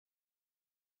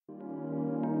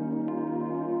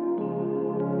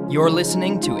You're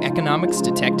listening to Economics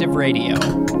Detective Radio.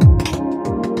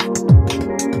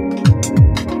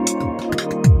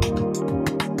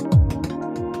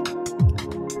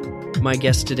 My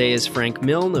guest today is Frank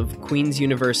Milne of Queen's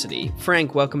University.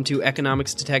 Frank, welcome to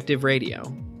Economics Detective Radio.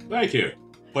 Thank you.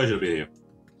 Pleasure to be here.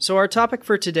 So our topic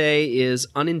for today is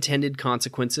unintended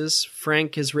consequences.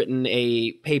 Frank has written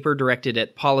a paper directed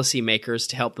at policymakers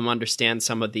to help them understand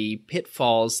some of the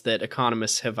pitfalls that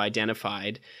economists have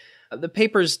identified. The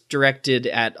paper's directed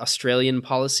at Australian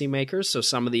policymakers, so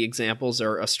some of the examples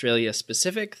are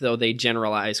Australia-specific, though they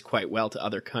generalize quite well to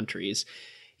other countries.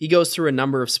 He goes through a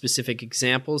number of specific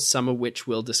examples, some of which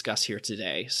we'll discuss here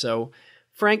today. So,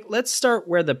 Frank, let's start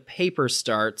where the paper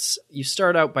starts. You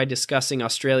start out by discussing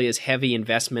Australia's heavy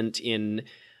investment in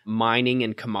mining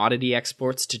and commodity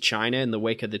exports to China in the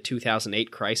wake of the 2008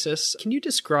 crisis. Can you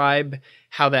describe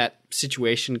how that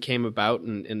situation came about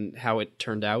and how it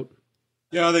turned out?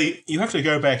 Yeah, you have to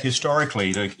go back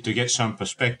historically to get some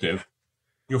perspective.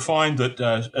 You'll find that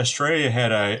Australia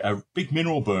had a big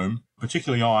mineral boom,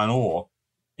 particularly iron ore,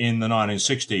 in the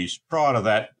 1960s. Prior to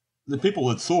that, the people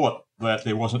had thought that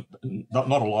there wasn't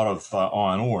not a lot of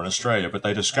iron ore in Australia, but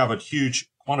they discovered huge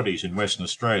quantities in Western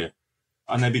Australia,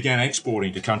 and they began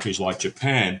exporting to countries like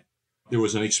Japan. There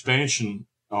was an expansion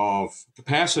of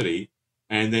capacity,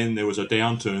 and then there was a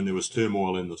downturn. There was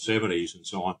turmoil in the 70s and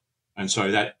so on, and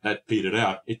so that petered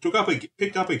out. It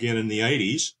picked up again in the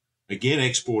 80s, again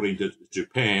exporting to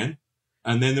Japan,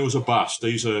 and then there was a bust.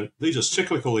 These are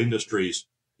cyclical industries.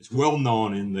 It's well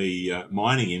known in the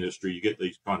mining industry. You get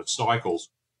these kind of cycles.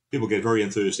 People get very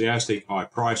enthusiastic, high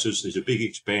prices. There's a big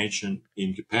expansion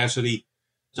in capacity.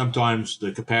 Sometimes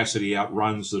the capacity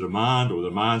outruns the demand or the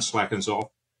demand slackens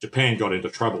off. Japan got into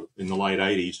trouble in the late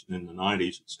 80s and in the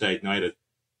 90s. It stagnated.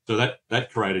 So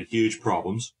that created huge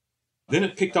problems. Then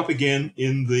it picked up again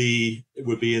in the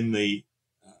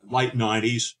late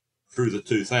 90s through the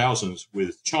 2000s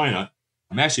with China.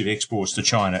 Massive exports to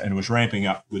China, and was ramping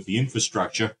up with the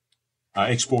infrastructure,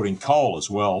 exporting coal as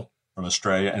well from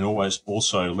Australia, and always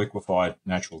also liquefied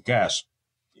natural gas.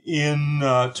 In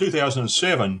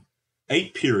 2007-8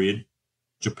 period,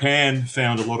 Japan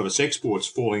found a lot of its exports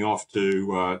falling off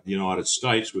to the United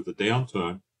States with the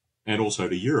downturn, and also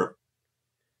to Europe.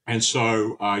 And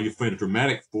so you found a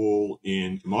dramatic fall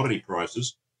in commodity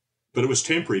prices, but it was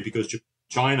temporary because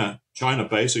China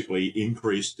basically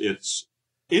increased its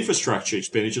infrastructure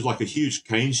expenditures, like a huge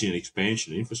Keynesian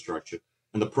expansion in infrastructure,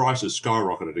 and the prices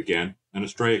skyrocketed again, and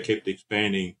Australia kept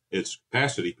expanding its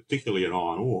capacity, particularly in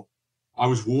iron ore. I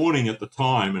was warning at the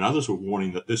time, and others were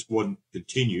warning, that this wouldn't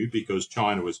continue because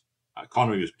China's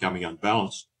economy was becoming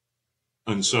unbalanced.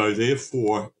 And so,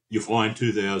 therefore, you find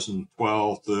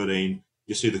 2012, 13,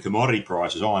 you see the commodity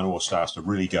prices, iron ore starts to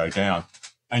really go down.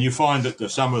 And you find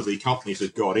that some of the companies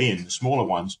that got in, the smaller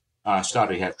ones,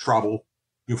 started to have trouble.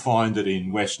 You'll find that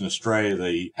in Western Australia,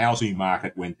 the housing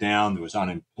market went down. There was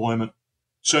unemployment.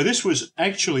 So this was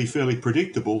actually fairly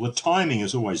predictable. The timing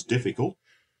is always difficult.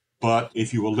 But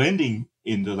if you were lending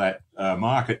into that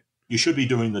market, you should be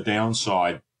doing the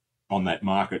downside on that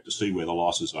market to see where the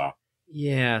losses are.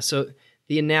 Yeah. So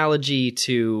the analogy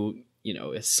to,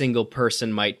 a single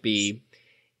person might be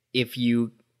if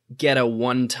you get a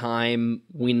one-time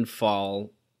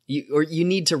windfall, you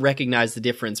need to recognize the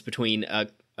difference between a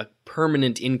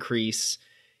permanent increase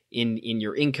in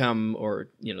your income, or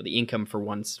the income for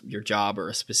your job or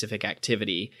a specific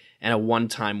activity, and a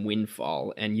one-time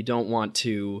windfall. And you don't want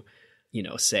to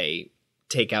say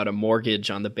take out a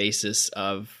mortgage on the basis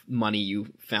of money you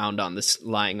found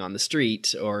lying on the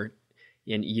street, and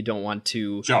you don't want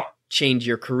to change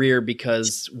your career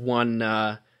because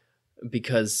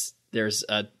there's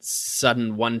a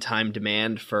sudden one-time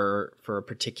demand for a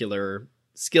particular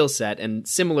skill set. And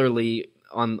similarly,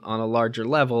 on a larger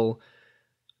level,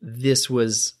 it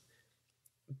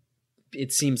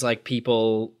seems like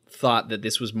people thought that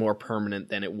this was more permanent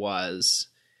than it was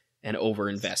and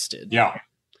overinvested. Yeah.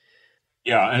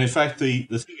 And in fact, the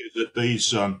thing is that these,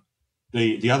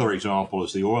 the other example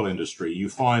is the oil industry. You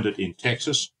find it in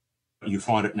Texas, you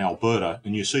find it in Alberta,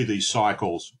 and you see these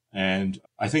cycles. And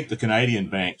I think the Canadian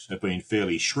banks have been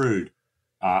fairly shrewd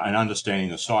in understanding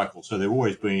the cycle. So they've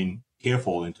always been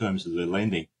careful in terms of their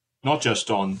lending, not just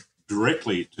on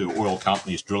directly to oil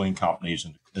companies, drilling companies,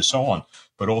 and so on,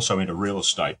 but also into real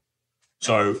estate.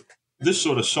 So this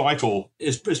sort of cycle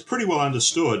is pretty well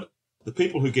understood. The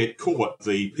people who get caught,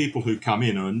 the people who come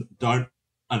in and don't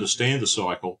understand the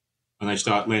cycle, and they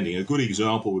start lending. A good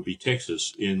example would be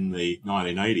Texas in the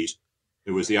 1980s.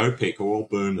 There was the OPEC oil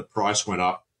boom. The price went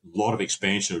up. A lot of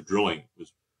expansion of drilling. It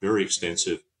was very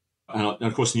extensive. And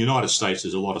of course, in the United States,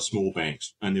 there's a lot of small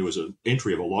banks, and there was an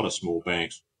entry of a lot of small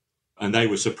banks. And they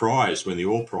were surprised when the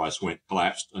oil price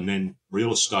collapsed, and then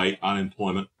real estate,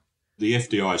 unemployment. The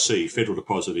FDIC, Federal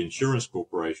Deposit Insurance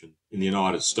Corporation in the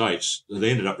United States,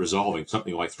 they ended up resolving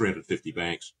something like 350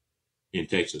 banks in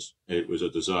Texas. It was a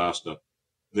disaster.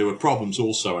 There were problems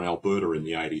also in Alberta in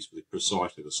the 80s for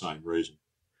precisely the same reason.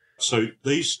 So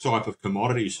these type of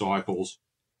commodity cycles,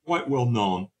 quite well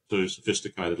known to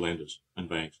sophisticated lenders and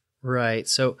banks. Right.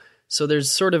 So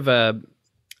there's sort of a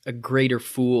greater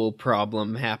fool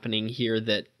problem happening here,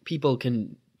 that people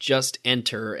can just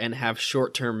enter and have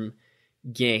short-term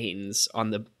gains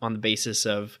on the basis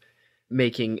of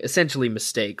making essentially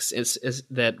mistakes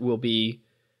that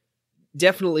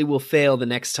definitely will fail the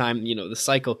next time, the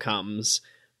cycle comes,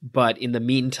 but in the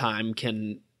meantime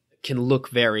can look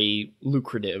very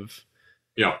lucrative.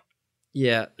 Yeah.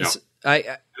 Yeah. Yeah.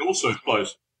 It also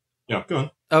close. Yeah, go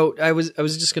on. Oh, I was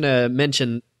just going to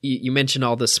mention, you mentioned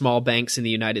all the small banks in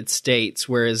the United States,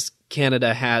 whereas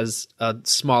Canada has a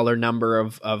smaller number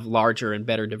of larger and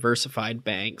better diversified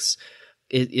banks.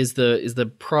 Is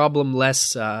the problem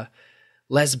less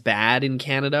bad in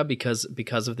Canada because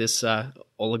of this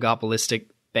oligopolistic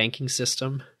banking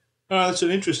system? That's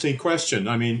an interesting question.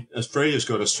 I mean, Australia's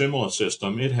got a similar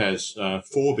system. It has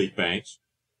 4 big banks,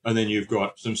 and then you've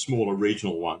got some smaller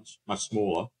regional ones, much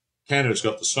smaller. Canada's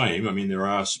got the same. I mean, there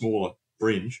are smaller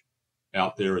fringe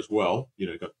out there as well.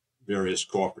 Got various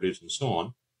cooperatives and so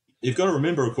on. You've got to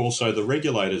remember, of course, so the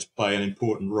regulators play an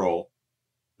important role.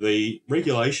 The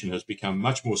regulation has become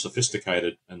much more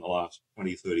sophisticated in the last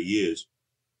 20, 30 years.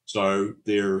 So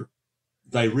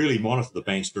they really monitor the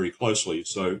banks very closely.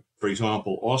 So, for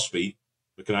example, OSFI,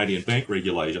 the Canadian bank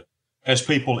regulator, has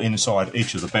people inside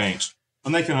each of the banks,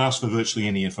 and they can ask for virtually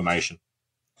any information.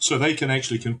 So they can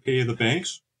actually compare the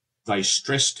banks. They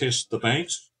stress test the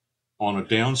banks on a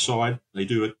downside. They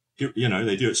do it,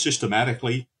 they do it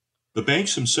systematically. The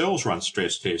banks themselves run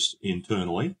stress tests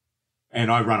internally. And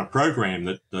I run a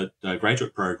program a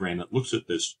graduate program that looks at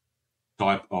this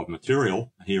type of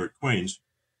material here at Queen's.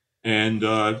 And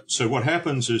so what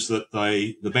happens is that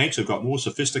the banks have got more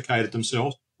sophisticated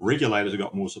themselves, regulators have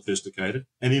got more sophisticated,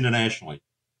 and internationally.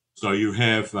 So you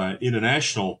have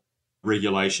international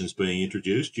regulations being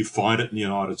introduced. You find it in the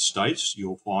United States.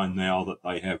 You'll find now that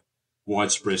they have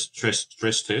widespread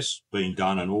stress tests being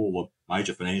done in all the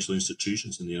major financial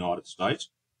institutions in the United States.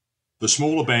 The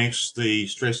smaller banks, the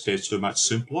stress tests are much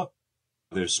simpler.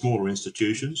 They're smaller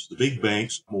institutions. The big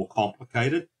banks are more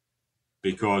complicated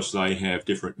because they have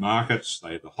different markets.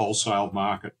 They have the wholesale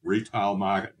market, retail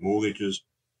market, mortgages,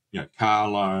 car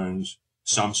loans,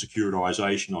 some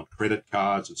securitization on credit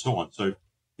cards and so on. So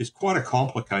it's quite a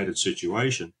complicated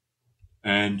situation,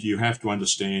 and you have to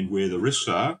understand where the risks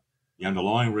are, the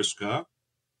underlying risks are,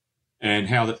 and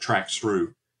how that tracks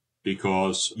through,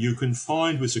 because you can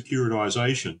find with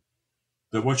securitization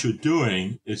that what you're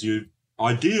doing is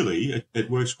ideally, it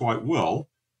works quite well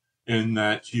in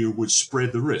that you would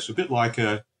spread the risk, a bit like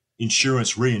a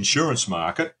reinsurance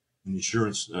market, in the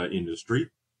insurance industry,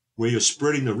 where you're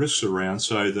spreading the risks around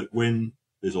so that when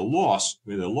there's a loss,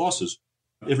 where there are losses,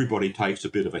 everybody takes a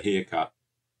bit of a haircut,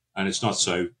 and it's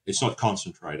not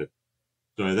concentrated.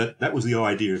 So that was the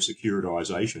idea of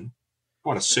securitization.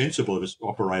 Quite a sensible, if it's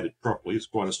operated properly, it's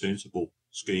quite a sensible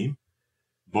scheme.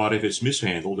 But if it's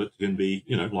mishandled, it can be,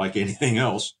 like anything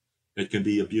else, it can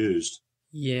be abused.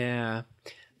 Yeah.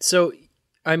 So,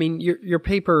 I mean, your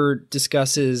paper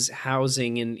discusses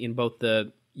housing in both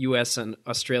the U.S. and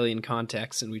Australian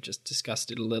context, and we just discussed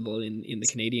it a little in the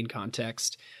Canadian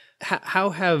context. How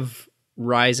have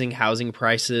rising housing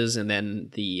prices and then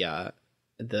the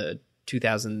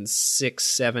 2006,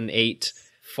 7, 8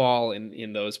 fall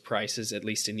in those prices, at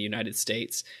least in the United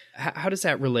States, how does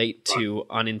that relate to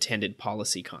unintended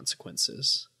policy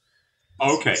consequences?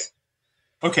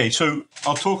 Okay, so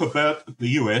I'll talk about the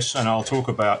US and I'll talk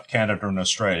about Canada and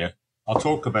Australia. I'll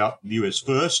talk about the US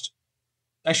first.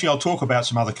 Actually, I'll talk about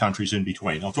some other countries in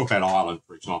between. I'll talk about Ireland,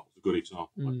 for example, a good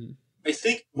example. I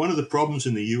think one of the problems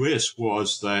in the US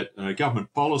was that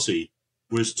government policy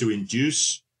was to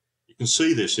induce, you can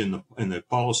see this in the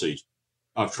policies,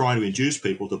 of trying to induce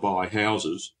people to buy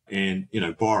houses and,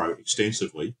 borrow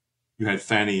extensively. You had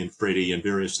Fannie and Freddie and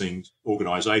various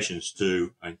organizations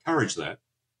to encourage that.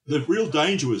 The real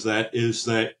danger with that is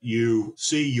that you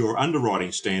see your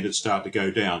underwriting standards start to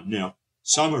go down. Now,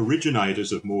 some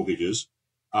originators of mortgages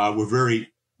were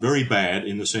very, very bad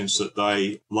in the sense that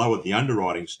they lowered the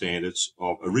underwriting standards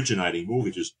of originating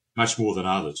mortgages much more than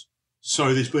others.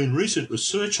 So there's been recent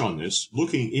research on this,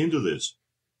 looking into this,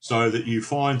 so that you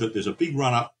find that there's a big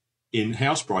run-up in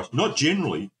house price, not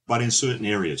generally, but in certain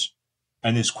areas.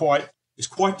 And it's quite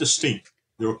distinct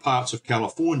There are parts of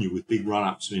California with big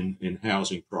run-ups in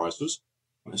housing prices.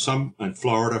 Some in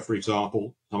Florida, for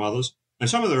example, some others, and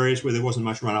some other areas where there wasn't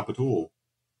much run-up at all.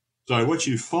 So what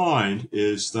you find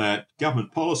is that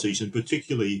government policies, and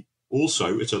particularly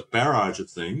also, it's a barrage of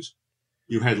things.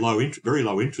 You had very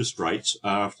low interest rates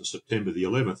after September the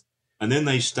 11th, and then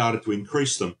they started to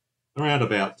increase them around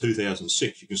about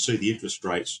 2006. You can see the interest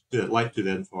rates, late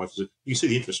 2005, you can see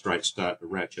the interest rates start to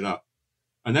ratchet up.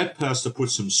 And that starts to put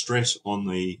some stress on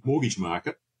the mortgage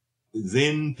market.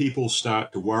 Then people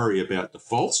start to worry about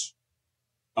defaults.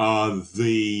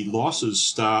 The losses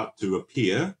start to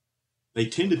appear. They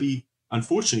tend to be,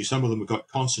 unfortunately, some of them have got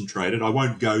concentrated. I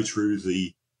won't go through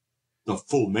the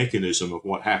full mechanism of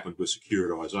what happened with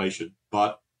securitization,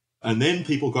 and then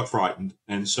people got frightened.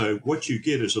 And so what you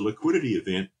get is a liquidity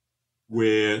event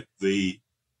where the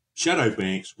shadow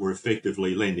banks were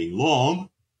effectively lending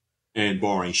long and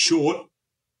borrowing short.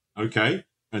 Okay.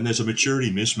 And there's a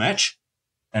maturity mismatch.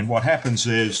 And what happens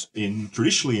is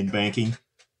traditionally in banking,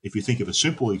 if you think of a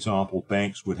simple example,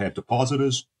 banks would have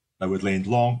depositors, they would lend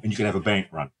long, and you could have a bank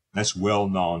run. That's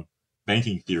well-known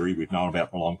banking theory we've known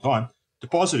about for a long time.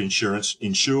 Deposit insurance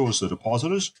insures the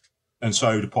depositors, and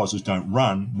so depositors don't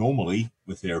run normally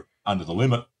if they're under the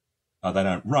limit. They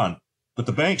don't run. But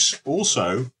the banks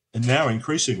also now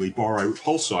increasingly borrow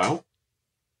wholesale.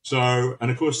 So,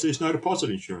 and of course, there's no deposit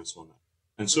insurance on that,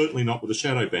 and certainly not with the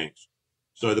shadow banks.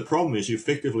 So the problem is you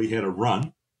effectively had a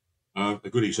run. A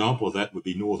good example of that would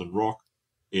be Northern Rock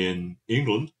in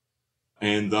England,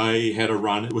 and they had a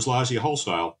run. It was largely a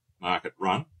wholesale market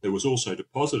run. There was also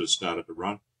depositors started to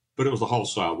run, but it was the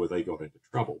wholesale where they got into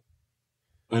trouble.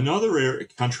 Another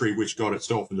country which got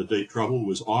itself into deep trouble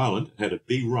was Ireland. It had a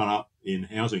big run-up in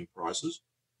housing prices,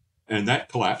 and that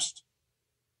collapsed,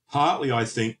 partly, I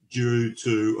think, due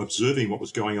to observing what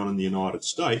was going on in the United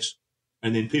States.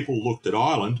 And then people looked at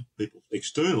Ireland, people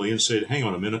externally, and said, hang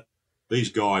on a minute,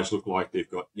 these guys look like they've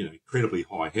got, incredibly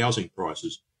high housing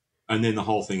prices. And then the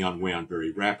whole thing unwound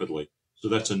very rapidly. So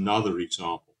that's another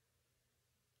example.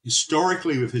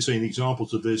 Historically, we've seen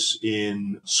examples of this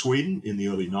in Sweden in the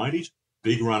early 90s.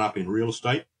 Big run-up in real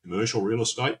estate, commercial real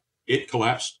estate. It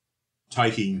collapsed,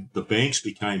 the banks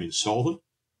became insolvent.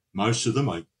 Most of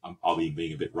them, I'll be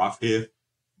being a bit rough here,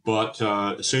 but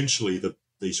essentially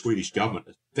the Swedish government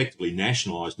effectively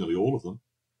nationalised nearly all of them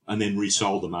and then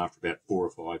resold them after about 4 or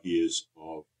 5 years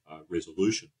of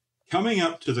resolution. Coming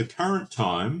up to the current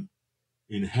time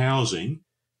in housing,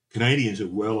 Canadians are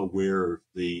well aware of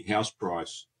the house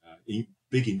price,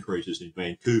 big increases in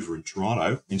Vancouver and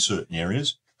Toronto in certain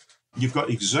areas. You've got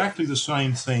exactly the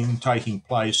same thing taking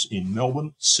place in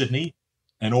Melbourne, Sydney,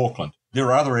 and Auckland. There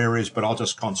are other areas, but I'll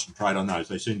just concentrate on those.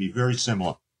 They seem to be very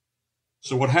similar.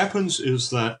 So what happens is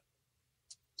that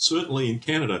certainly in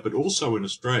Canada, but also in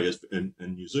Australia and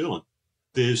New Zealand,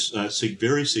 there's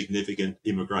very significant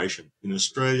immigration. In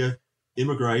Australia,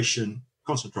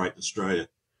 concentrate in Australia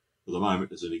for the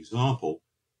moment as an example,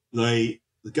 the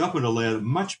government allowed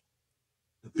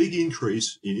a big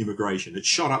increase in immigration. It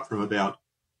shot up from about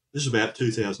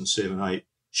 2007-8,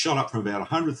 shot up from about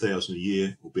 100,000 a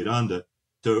year, or a bit under,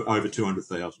 to over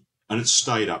 200,000. And it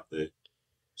stayed up there.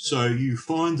 So you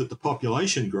find that the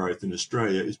population growth in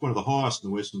Australia is one of the highest in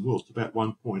the Western world. It's about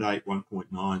 1.8,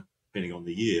 1.9, depending on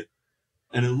the year.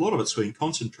 And a lot of it's been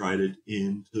concentrated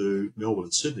into Melbourne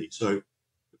and Sydney. So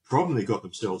the problem they got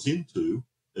themselves into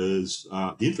is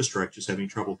the infrastructure is having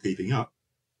trouble keeping up.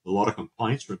 A lot of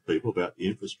complaints from people about the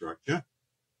infrastructure.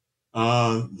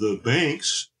 The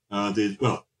banks,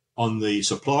 on the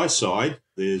supply side,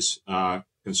 there's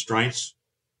constraints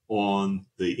on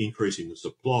the increase in the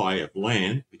supply of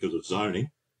land because of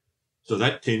zoning. So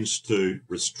that tends to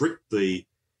restrict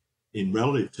in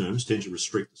relative terms,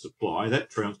 the supply.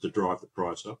 That tends to drive the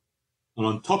price up. And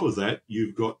on top of that,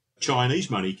 you've got Chinese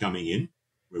money coming in.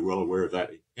 We're well aware of that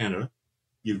in Canada.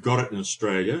 You've got it in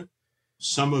Australia.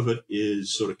 Some of it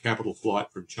is sort of capital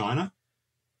flight from China.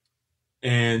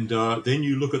 And then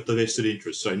you look at the vested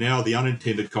interest. So now the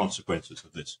unintended consequences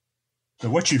of this. So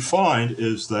what you find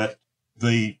is that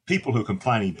the people who are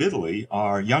complaining bitterly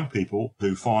are young people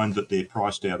who find that they're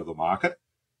priced out of the market.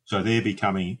 So they're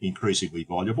becoming increasingly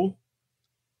valuable.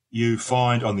 You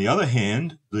find, on the other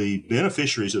hand, the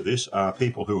beneficiaries of this are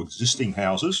people who existing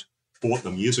houses, bought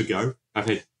them years ago, have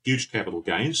had huge capital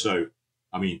gains. So,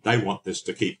 they want this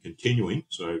to keep continuing.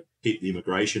 So keep the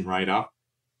immigration rate up,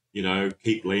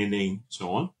 keep lending,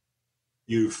 so on.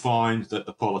 You find that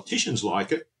the politicians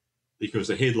like it because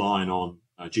the headline on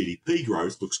GDP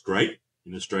growth looks great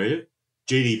in Australia.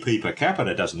 GDP per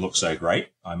capita doesn't look so great,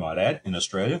 I might add, in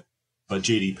Australia, but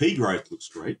GDP growth looks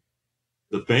great.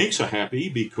 The banks are happy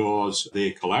because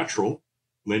their collateral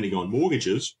lending on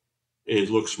mortgages, it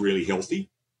looks really healthy.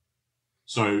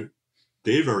 So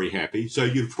they're very happy. So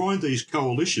you find these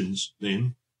coalitions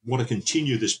then want to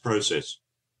continue this process,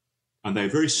 and they're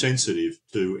very sensitive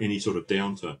to any sort of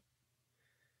downturn.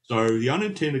 So the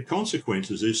unintended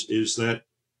consequences is that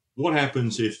what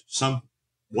happens if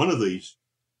one of these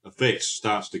effects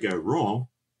starts to go wrong,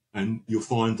 and you'll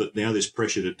find that now there's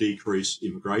pressure to decrease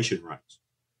immigration rates.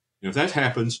 Now, if that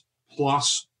happens,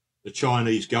 plus the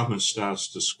Chinese government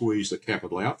starts to squeeze the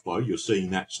capital outflow, you're seeing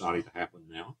that starting to happen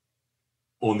now.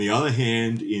 On the other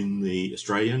hand, in the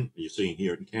Australian, you're seeing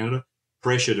here in Canada,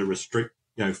 pressure to restrict,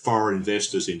 foreign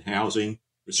investors in housing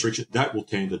restriction, that will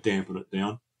tend to dampen it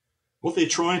down. What they're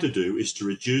trying to do is to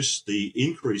reduce the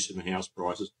increase in the house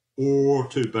prices, or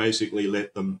to basically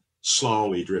let them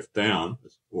slowly drift down,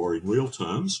 or in real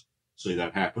terms, see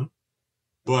that happen.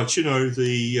 But,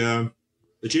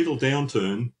 the gentle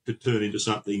downturn could turn into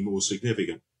something more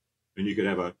significant, and you could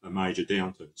have a major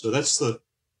downturn. So that's the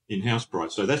in-house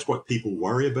price. So that's what people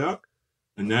worry about.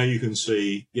 And now you can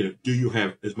see, do you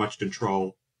have as much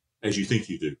control as you think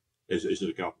you do as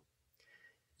a government?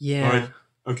 Yeah. All right.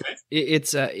 Okay.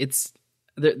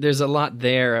 There's a lot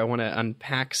there. I want to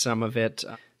unpack some of it.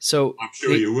 So I'm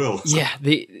sure you will. Yeah.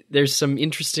 There's some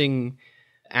interesting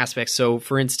aspects. So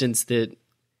for instance,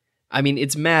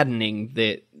 it's maddening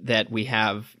that we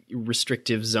have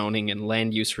restrictive zoning and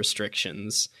land use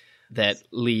restrictions that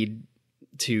lead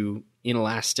to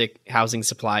inelastic housing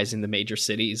supplies in the major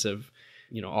cities of,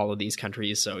 all of these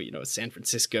countries. So, San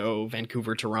Francisco,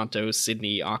 Vancouver, Toronto,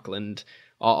 Sydney, Auckland,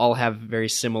 all have very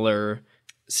similar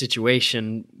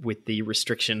situation with the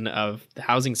restriction of the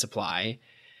housing supply,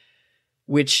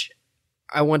 which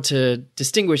I want to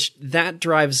distinguish. That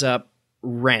drives up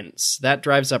rents, that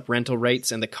drives up rental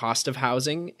rates and the cost of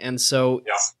housing. And so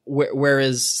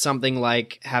whereas something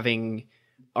like having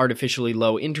artificially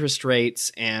low interest rates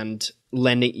and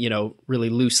lending, really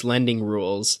loose lending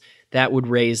rules, that would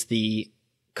raise the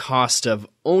cost of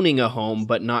owning a home,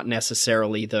 but not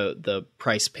necessarily the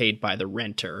price paid by the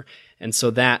renter. And so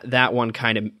that one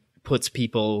kind of puts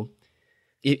people,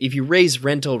 if you raise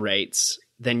rental rates,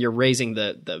 then you're raising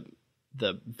the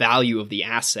value of the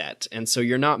asset. And so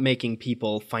you're not making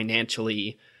people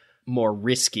financially more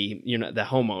risky, the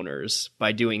homeowners,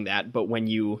 by doing that. But when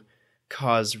you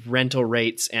cause rental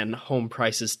rates and home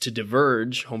prices to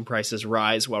diverge, home prices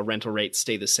rise while rental rates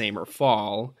stay the same or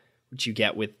fall, which you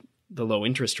get with the low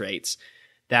interest rates,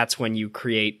 that's when you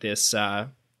create this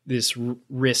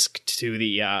risk to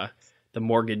the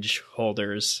mortgage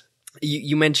holders.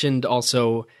 You mentioned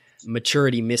also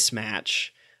maturity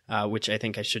mismatch, which I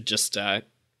think I should just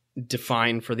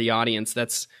define for the audience.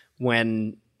 That's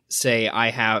when, say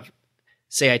I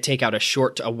take out a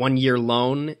 1-year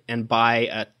loan and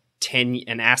buy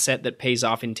an asset that pays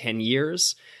off in 10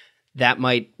 years. That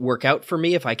might work out for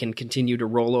me if I can continue to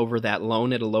roll over that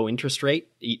loan at a low interest rate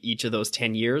each of those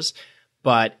 10 years.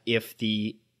 But if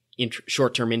the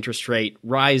short-term interest rate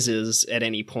rises at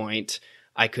any point,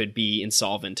 I could be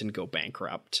insolvent and go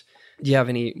bankrupt. Do you have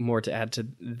any more to add to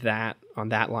that on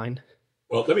that line?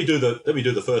 Well, let me do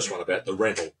the first one about the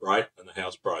rental, right, and the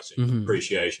house pricing,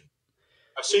 appreciation.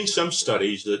 I've seen some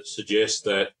studies that suggest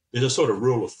that there's a sort of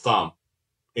rule of thumb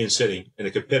in a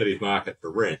competitive market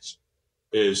for rents,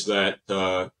 is that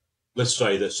let's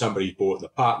say that somebody bought an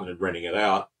apartment and renting it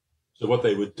out. So what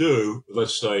they would do,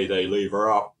 let's say they lever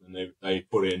up and they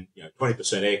put in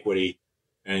 20% equity,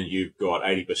 and you've got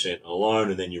 80% on a loan,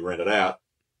 and then you rent it out.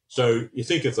 So you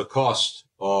think of the cost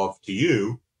of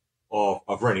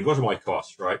renting. What are my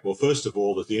costs, right? Well, first of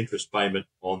all, there's the interest payment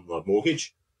on the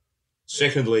mortgage.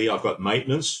 Secondly, I've got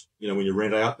maintenance. When you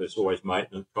rent out, there's always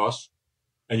maintenance costs.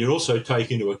 And you also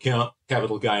take into account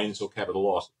capital gains or capital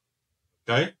losses.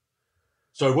 Okay?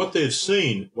 So what they've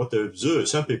observed,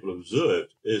 some people have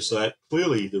observed, is that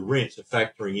clearly the rents are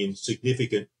factoring in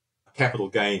significant capital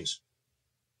gains.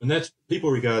 And people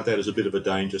regard that as a bit of a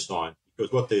danger sign,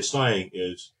 because what they're saying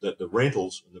is that the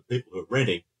rentals and the people who are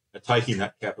renting are taking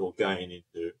that capital gain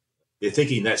they're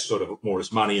thinking that's sort of more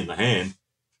as money in the hand.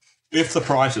 If the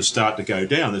prices start to go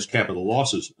down, there's capital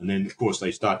losses. And then, of course,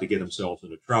 they start to get themselves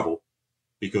into trouble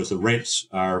because the rents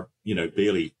are,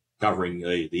 barely covering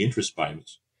the interest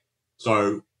payments.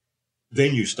 So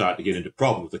then you start to get into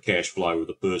problem with the cash flow of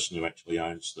the person who actually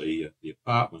owns the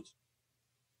apartment.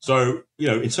 So,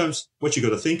 in terms, what you've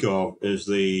got to think of is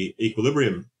the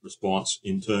equilibrium response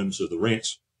in terms of the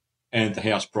rents and the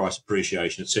house price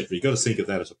appreciation, etc. You've got to think of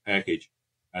that as a package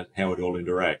and how it all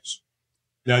interacts.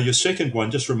 Now, your second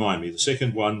one, just remind me, the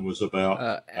second one was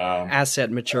about asset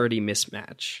maturity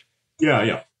mismatch.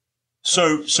 Yeah.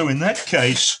 So in that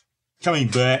case, coming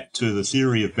back to the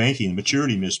theory of banking,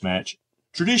 maturity mismatch,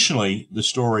 Traditionally, the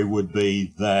story would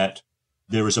be that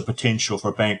there is a potential for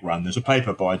a bank run. There's a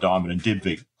paper by Diamond and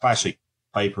Dybvig, classic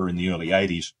paper in the early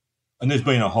 80s, and there's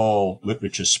been a whole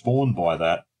literature spawned by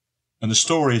that. And the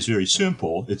story is very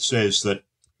simple. It says that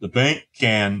the bank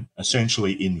can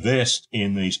essentially invest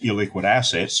in these illiquid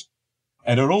assets,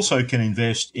 and it also can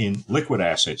invest in liquid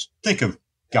assets. Think of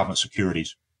government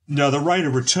securities. Now, the rate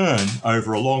of return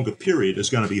over a longer period is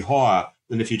going to be higher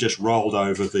than if you just rolled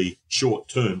over the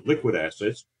short-term liquid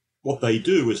assets. What they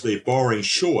do is they're borrowing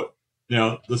short.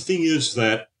 Now, the thing is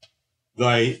that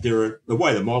the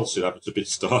way the model's set up, it's a bit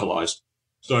stylized.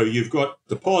 So you've got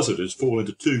depositors fall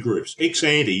into two groups.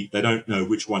 Ex-ante, they don't know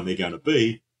which one they're going to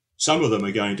be. Some of them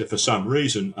are going to, for some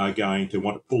reason, are going to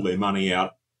want to pull their money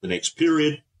out the next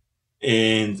period.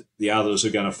 And the others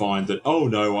are going to find that, oh,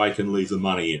 no, I can leave the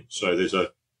money in. So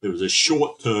there was a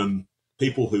short-term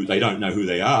people who they don't know who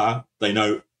they are. They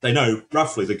know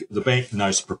roughly, the bank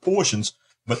knows the proportions,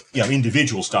 but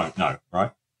individuals don't know,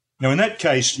 right? Now, in that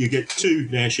case, you get two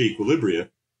Nash equilibria,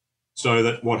 so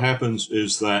that what happens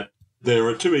is that there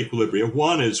are two equilibria.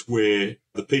 One is where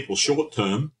the people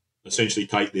short-term essentially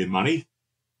take their money,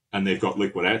 and they've got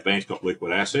the bank's got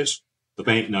liquid assets. The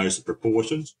bank knows the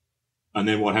proportions, and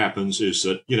then what happens is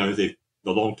that the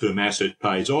long-term asset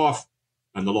pays off,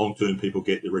 and the long-term people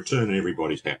get the return, and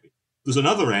everybody's happy. There's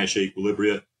another Nash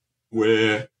equilibria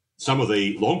where some of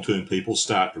the long-term people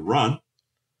start to run.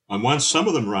 And once some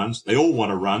of them runs, they all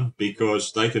want to run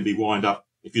because they can be wind up.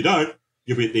 If you don't,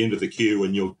 you'll be at the end of the queue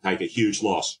and you'll take a huge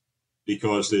loss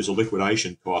because there's a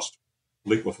liquidation cost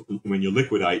when you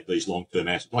liquidate these long-term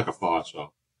assets, like a fire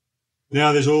sale.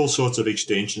 Now, there's all sorts of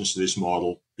extensions to this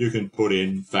model. You can put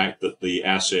in the fact that the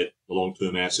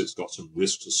long-term asset's got some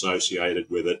risks associated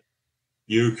with it.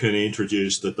 You can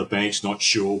introduce that the bank's not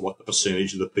sure what the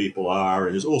percentage of the people are,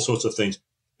 and there's all sorts of things.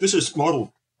 Basic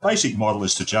model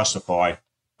is to justify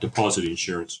deposit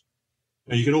insurance.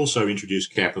 Now, you can also introduce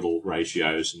capital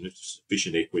ratios and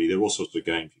sufficient equity. There are all sorts of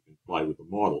games you can play with the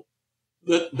model.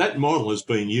 That model has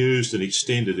been used and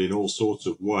extended in all sorts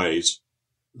of ways.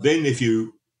 Then if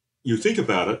you think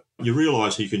about it, you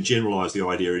realise you can generalise the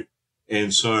idea.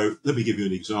 And so let me give you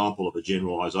an example of a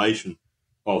generalisation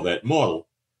of that model,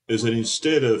 is that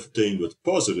instead of dealing with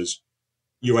depositors,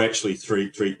 you actually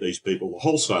treat these people the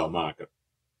wholesale market.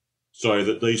 So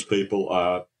that these people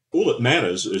are, all that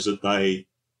matters is that they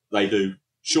do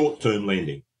short-term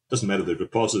lending. Doesn't matter if they're a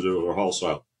depositor or a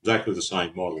wholesale, exactly the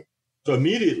same model. So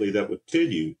immediately that would tell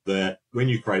you that when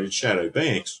you created shadow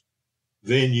banks,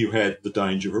 then you had the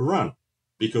danger of a run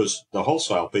because the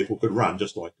wholesale people could run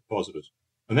just like depositors.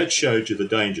 And that showed you the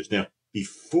dangers. Now,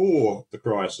 before the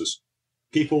crisis,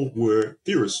 people were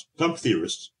theorists, some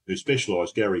theorists who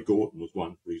specialised, Gary Gorton was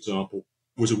one, for example,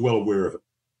 was well aware of it.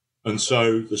 And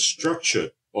so the structure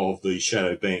of the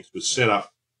shadow banks was set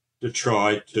up to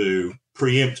try to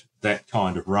preempt that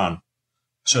kind of run.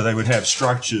 So they would have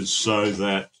structures so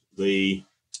that the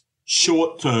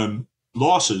short-term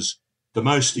losses, the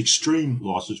most extreme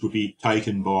losses, would be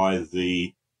taken by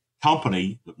the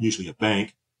company, usually a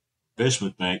bank,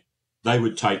 investment bank. They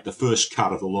would take the first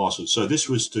cut of the losses. So this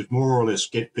was to more or less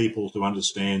get people to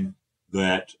understand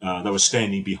that they were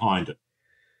standing behind it.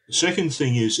 The second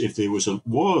thing is if there was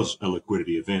a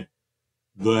liquidity event,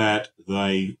 that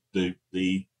the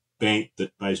bank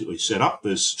that basically set up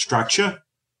this structure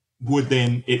would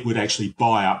actually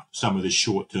buy up some of this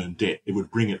short-term debt. It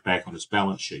would bring it back on its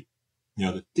balance sheet.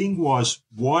 Now, the thing was,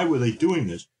 why were they doing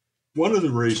this? One of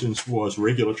the reasons was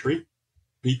regulatory,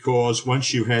 because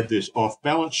once you had this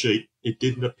off-balance sheet, it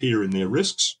didn't appear in their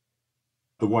risks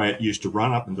the way it used to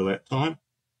run up until that time.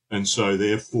 And so,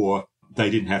 therefore, they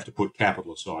didn't have to put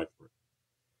capital aside for it.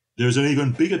 There's an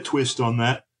even bigger twist on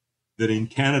that in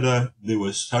Canada, there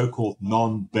was so-called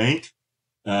non-bank,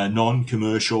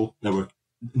 non-commercial, there were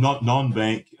not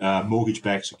non-bank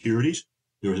mortgage-backed securities.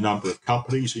 There was a number of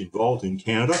companies involved in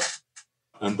Canada,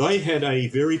 and they had a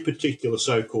very particular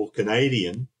so-called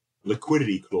Canadian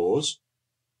liquidity clause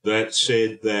that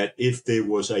said that if there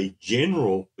was a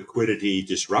general liquidity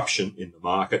disruption in the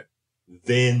market,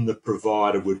 then the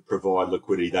provider would provide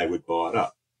liquidity, they would buy it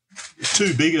up. The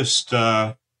two biggest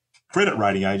credit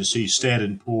rating agencies,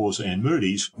 Standard & Poor's and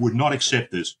Moody's, would not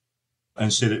accept this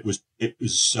and said it was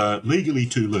legally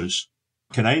too loose.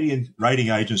 Canadian rating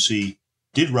agency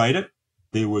did rate it.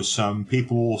 There was some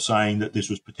people saying that this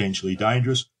was potentially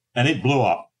dangerous, and it blew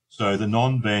up. So the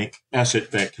non-bank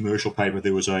asset-backed commercial paper,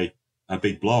 there was a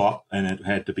big blow-up, and it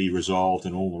had to be resolved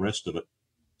and all the rest of it.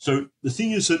 So the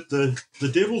thing is that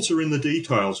the devils are in the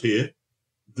details here.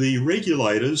 The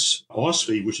regulators,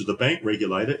 OSFI, which is the bank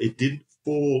regulator, it didn't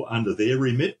fall under their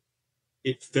remit.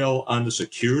 it fell under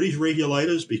securities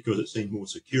regulators because it seemed more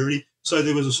security. So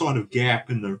there was a sort of gap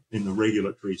in the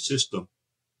regulatory system.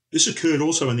 This occurred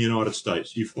also in the United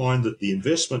States. You find that the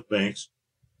investment banks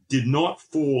did not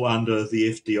fall under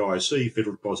the FDIC,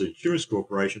 Federal Deposit Insurance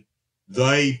Corporation.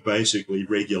 They basically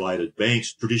regulated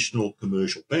banks, traditional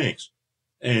commercial banks.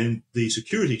 And the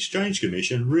Securities Exchange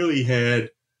Commission really had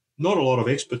not a lot of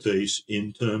expertise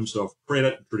in terms of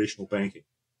credit and traditional banking.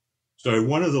 So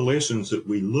one of the lessons that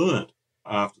we learnt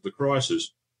after the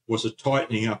crisis was a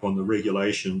tightening up on the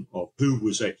regulation of who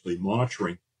was actually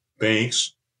monitoring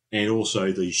banks and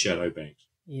also the shadow banks.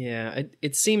 Yeah,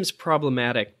 it seems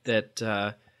problematic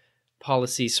that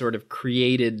policy sort of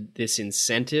created this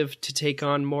incentive to take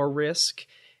on more risk.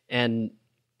 And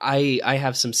I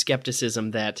have some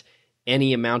skepticism that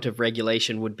any amount of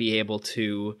regulation would be able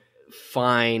to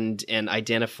find and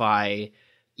identify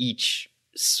each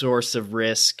source of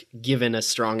risk given a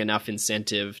strong enough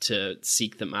incentive to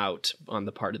seek them out on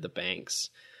the part of the banks.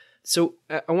 So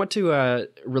I want to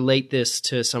relate this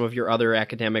to some of your other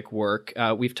academic work.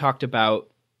 We've talked about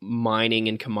mining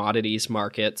and commodities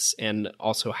markets and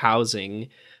also housing.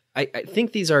 I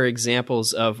think these are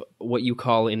examples of what you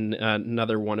call in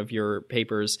another one of your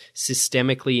papers,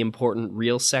 systemically important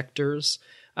real sectors.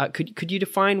 Could you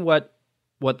define what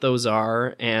those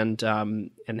are and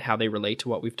how they relate to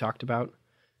what we've talked about?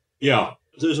 Yeah,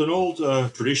 there's an old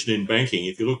tradition in banking.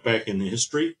 If you look back in the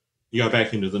history, you go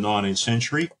back into the 19th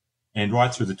century and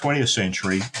right through the 20th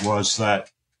century, was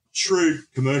that shrewd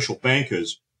commercial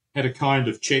bankers had a kind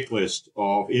of checklist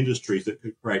of industries that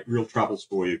could create real troubles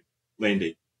for you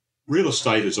lending. Real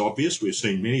estate is obvious. We've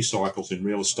seen many cycles in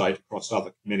real estate across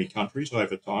many countries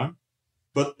over time.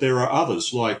 But there are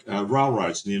others like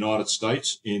railroads in the United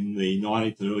States in the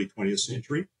 19th and early 20th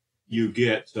century. You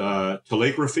get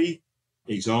telegraphy,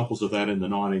 examples of that in the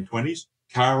 1920s.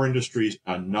 Car industry is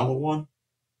another one.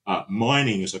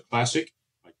 Mining is a classic.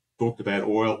 I talked about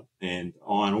oil and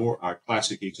iron ore are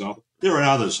classic examples. There are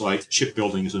others like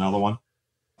shipbuilding is another one.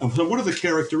 And so what are the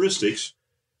characteristics?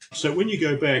 So when you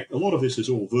go back, a lot of this is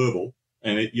all verbal,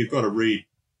 and you've got to read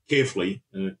carefully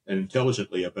and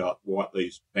intelligently about what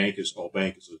these bankers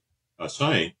are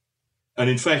saying. And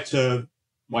in fact,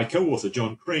 my co-author,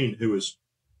 John Crean, who was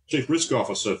Chief Risk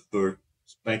Officer for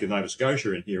Bank of Nova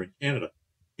Scotia here in Canada,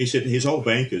 he said his old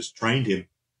bankers trained him.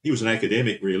 He was an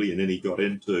academic, really, and then he got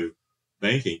into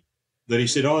banking. That he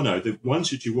said, oh, no, the ones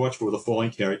that you watch for are the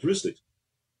following characteristics.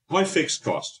 High fixed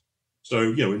cost. So,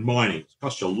 in mining, it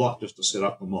costs you a lot just to set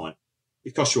up a mine.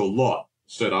 It costs you a lot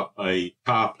to set up a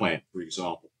car plant, for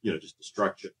example, just the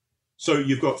structure. So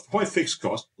you've got high fixed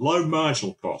cost, low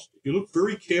marginal cost. If you look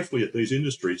very carefully at these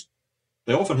industries,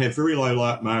 they often have very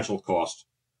low marginal cost.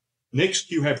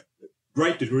 Next, you have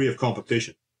great degree of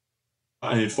competition.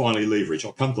 And then finally, leverage.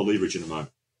 I'll come to leverage in a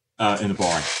moment, in the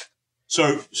borrowing.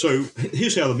 So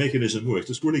here's how the mechanism works.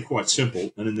 It's really quite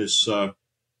simple. And in this,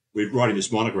 we're writing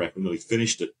this monograph. We nearly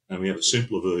finished it, and we have a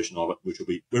simpler version of it,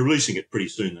 we're releasing it pretty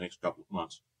soon, the next couple of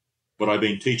months. But I've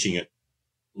been teaching it,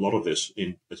 a lot of this,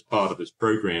 as part of this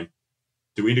program,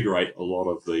 to integrate a lot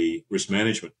of the risk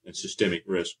management and systemic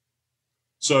risk.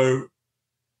 So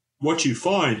what you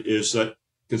find is that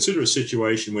consider a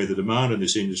situation where the demand in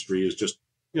this industry is just,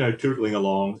 tootling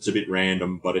along. It's a bit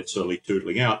random, but it's certainly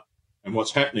tootling out. And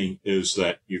what's happening is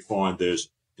that you find there's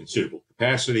considerable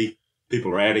capacity.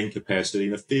 People are adding capacity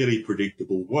in a fairly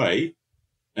predictable way.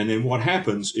 And then what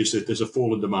happens is that there's a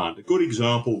fall in demand. A good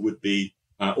example would be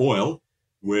oil,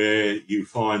 where you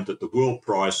find that the world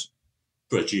price,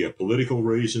 for geopolitical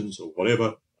reasons or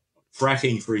whatever,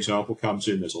 fracking, for example, comes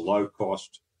in. There's a low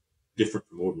cost, different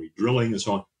from ordinary drilling and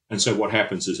so on. And so what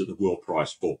happens is that the world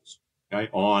price falls. Okay,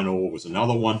 iron ore was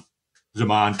another one.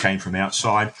 Demand came from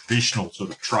outside, traditional sort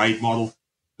of trade model.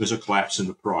 There's a collapse in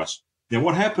the price. Now,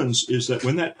 what happens is that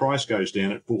when that price goes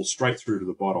down, it falls straight through to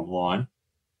the bottom line.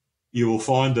 You will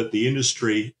find that the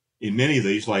industry, in many of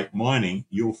these, like mining,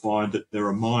 you'll find that there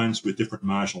are mines with different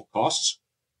marginal costs.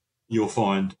 You'll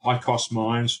find high-cost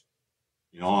mines.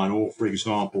 Iron ore, for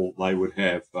example, they would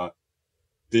have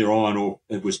their iron ore.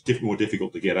 It was more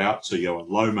difficult to get out, so you have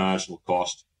low marginal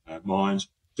cost mines.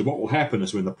 So what will happen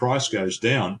is when the price goes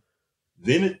down,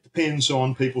 then it depends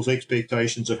on people's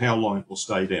expectations of how long it will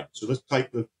stay down. So let's take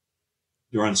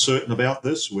you're uncertain about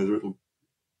this, whether it'll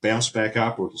bounce back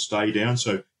up or it'll stay down.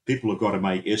 So people have got to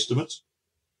make estimates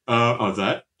of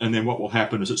that. And then what will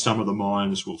happen is that some of the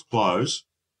mines will close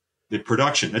their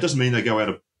production. That doesn't mean they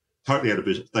go totally out of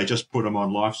business. They just put them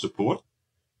on life support,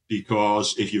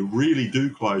 because if you really do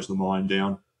close the mine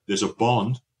down, there's a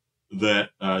bond that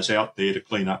is out there to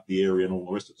clean up the area and all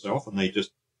the rest of it. So often they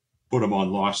just put them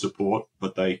on life support,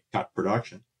 but they cut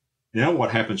production. Now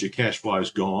what happens? Your cash flow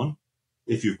is gone.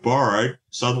 If you've borrowed,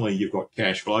 suddenly you've got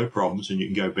cash flow problems and you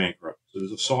can go bankrupt. So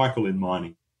there's a cycle in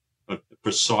mining of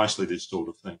precisely this sort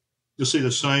of thing. You'll see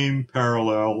the same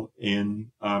parallel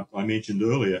in, I mentioned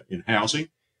earlier, in housing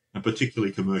and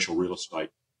particularly commercial real estate.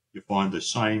 You find the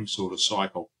same sort of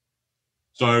cycle.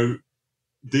 So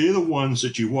they're the ones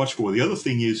that you watch for. The other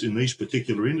thing is in these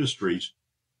particular industries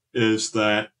is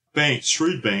that banks,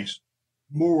 shrewd banks,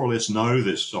 more or less know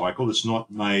this cycle. It's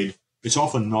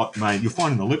often not made. You'll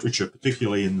find in the literature,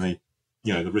 particularly in the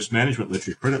risk management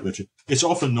literature, credit literature, it's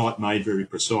often not made very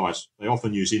precise. They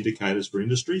often use indicators for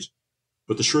industries,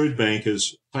 but the shrewd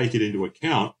bankers take it into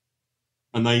account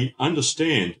and they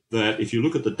understand that if you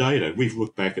look at the data, we've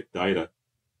looked back at data,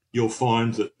 you'll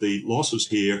find that the losses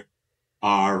here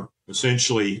are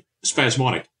essentially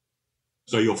spasmodic.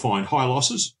 So you'll find high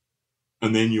losses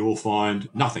and then you will find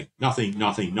nothing.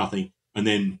 And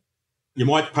then you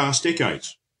might pass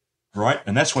decades, right?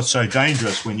 And that's what's so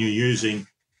dangerous when you're using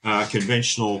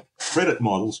conventional credit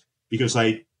models because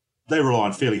they rely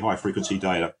on fairly high frequency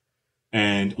data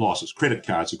and losses. Credit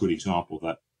cards are a good example of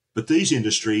that. But these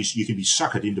industries, you can be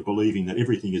suckered into believing that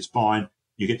everything is fine.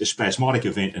 You get the spasmodic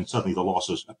event and suddenly the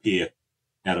losses appear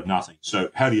out of nothing. So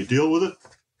how do you deal with it?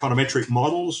 Econometric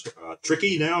models are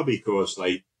tricky now because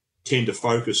they tend to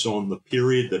focus on the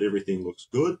period that everything looks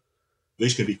good.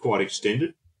 These can be quite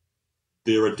extended.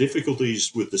 There are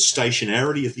difficulties with the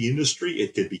stationarity of the industry.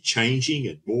 It could be changing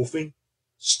and morphing.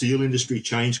 Steel industry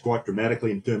changed quite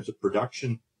dramatically in terms of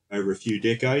production over a few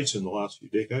decades, in the last few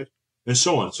decades, and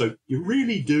so on. So you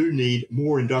really do need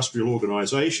more industrial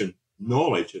organization,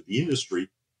 knowledge of the industry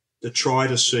to try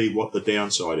to see what the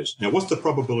downside is. Now, what's the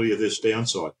probability of this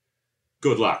downside?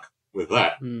 Good luck with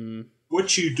that.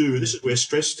 What you do, this is where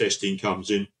stress testing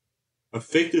comes in.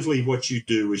 Effectively, what you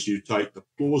do is you take the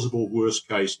plausible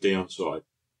worst-case downside.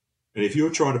 And if you're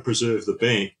trying to preserve the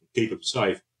bank and keep it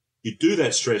safe, you do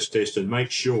that stress test and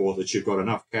make sure that you've got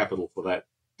enough capital for that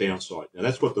downside. Now,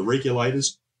 that's what the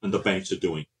regulators and the banks are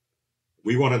doing.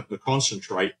 We want to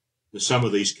concentrate on some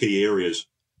of these key areas.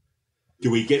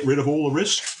 Do we get rid of all the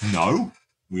risk? No,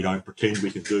 we don't pretend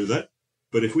we can do that.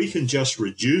 But if we can just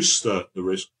reduce the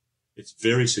risk, it's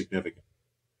very significant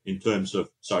in terms of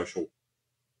social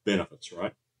benefits,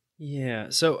 right? Yeah.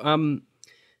 So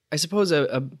I suppose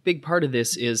a big part of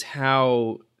this is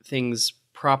how things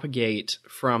propagate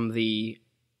from the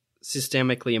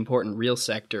systemically important real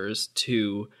sectors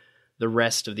to the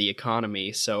rest of the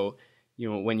economy. So,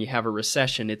 when you have a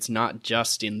recession, it's not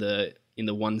just in the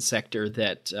one sector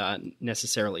that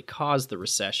necessarily caused the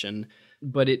recession,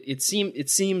 but it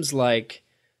seems like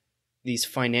these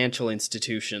financial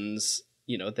institutions,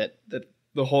 that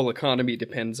the whole economy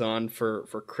depends on for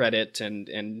credit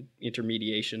and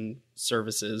intermediation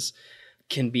services,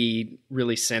 can be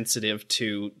really sensitive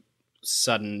to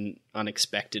sudden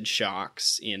unexpected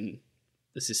shocks in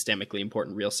the systemically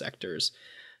important real sectors.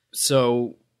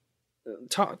 So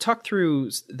talk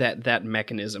through that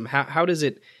mechanism. How does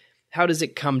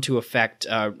it come to affect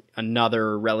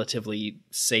another relatively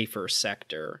safer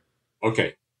sector?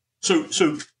 Okay.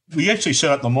 So we actually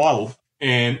set up the model,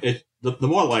 and the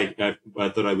model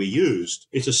that we used,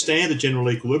 it's a standard general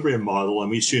equilibrium model,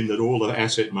 and we assume that all the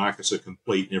asset markets are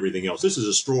complete and everything else. This is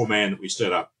a straw man that we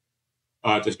set up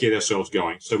to get ourselves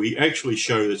going. So we actually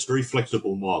show this very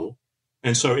flexible model,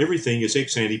 and so everything is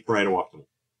ex ante Pareto optimal,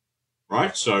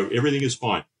 right? So everything is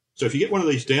fine. So if you get one of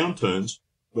these downturns,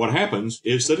 what happens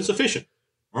is that it's efficient,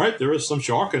 right? There is some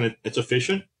shock, and it's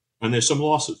efficient, and there's some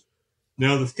losses.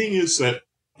 Now, the thing is that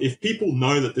if people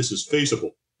know that this is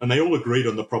feasible, and they all agreed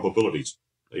on the probabilities,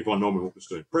 the von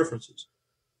Neumann-Wilkenstein preferences,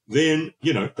 then,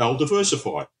 they'll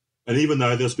diversify. And even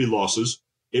though there'll be losses,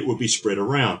 it will be spread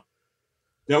around.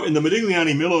 Now, in the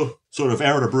Modigliani-Miller sort of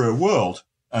Arita-Brewer world,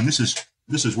 and this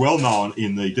is well known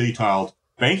in the detailed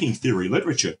banking theory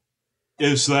literature,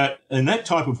 is that in that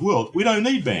type of world, we don't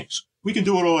need banks. We can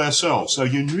do it all ourselves. So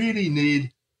you really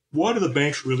need, why do the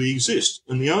banks really exist?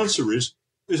 And the answer is,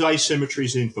 there's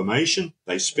asymmetries in information.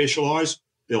 They specialize.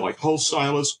 They're like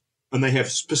wholesalers, and they have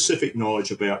specific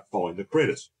knowledge about following the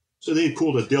credits. So they're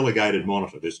called a delegated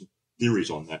monitor. There's some theories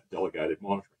on that, delegated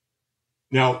monitoring.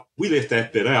 Now, we left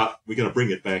that bit out. We're going to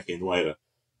bring it back in later.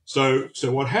 So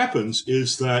what happens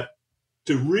is that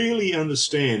to really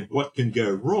understand what can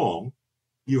go wrong,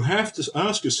 you have to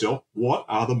ask yourself, what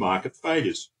are the market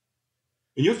failures?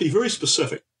 And you have to be very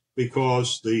specific,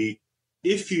 because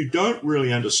if you don't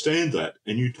really understand that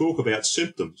and you talk about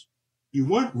symptoms, you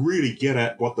won't really get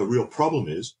at what the real problem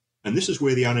is, and this is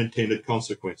where the unintended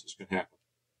consequences can happen.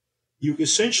 You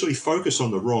essentially focus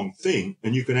on the wrong thing,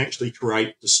 and you can actually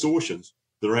create distortions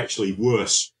that are actually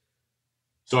worse.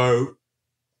 So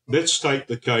Let's take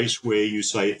the case where you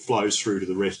say it flows through to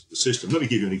the rest of the system. Let me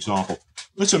give you an example.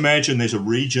 Let's imagine there's a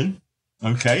region.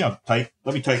 Okay, let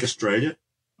me take Australia.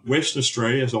 Western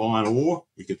Australia has iron ore.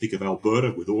 You can think of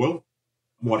Alberta with oil.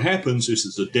 What happens is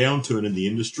there's a downturn in the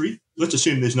industry. Let's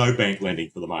assume there's no bank lending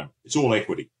for the moment. It's all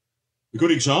equity. A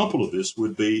good example of this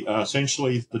would be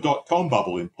essentially the dot-com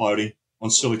bubble imploding on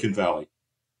Silicon Valley.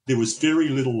 There was very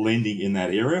little lending in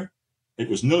that area. It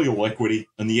was nearly all equity,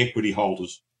 and the equity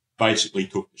holders basically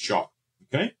took the shock.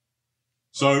 Okay?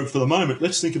 So for the moment,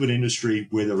 let's think of an industry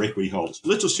where there are equity holders.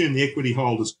 Let's assume the equity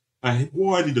holders are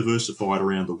widely diversified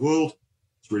around the world.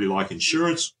 It's really like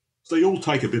insurance. So they all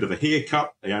take a bit of a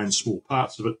haircut. They own small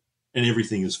parts of it, and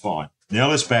everything is fine. Now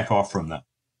let's back off from that.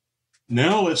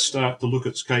 Now let's start to look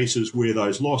at cases where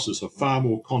those losses are far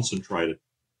more concentrated.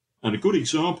 And a good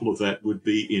example of that would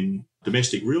be in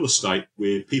domestic real estate,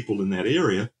 where people in that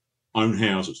area own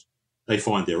houses. They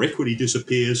find their equity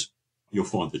disappears. You'll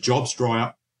find the jobs dry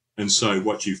up. And so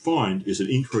what you find is an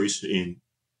increase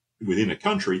within a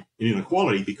country in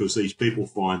inequality, because these people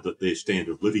find that their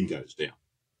standard of living goes down.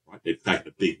 Right? They've taken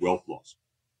a big wealth loss.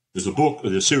 There's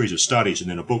a series of studies, and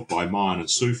then a book by Milne and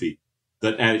Sufi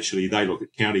that actually they look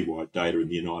at countywide data in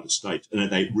the United States, and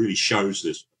they really shows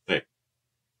this effect.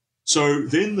 So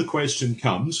then the question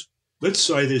comes, let's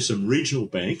say there's some regional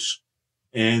banks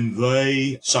and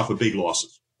they suffer big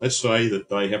losses. Let's say that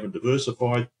they haven't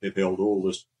diversified, they've held all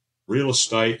this real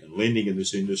estate and lending in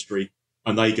this industry,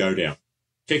 and they go down.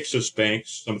 Texas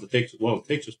banks, a lot of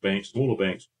Texas banks, smaller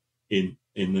banks in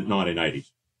the 1980s.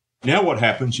 Now what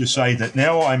happens, you say that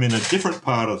now I'm in a different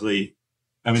part of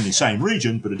I'm in the same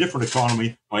region, but a different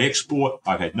economy. I export.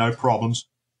 I've had no problems.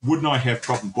 Wouldn't I have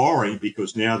problem borrowing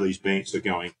because now these banks are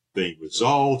being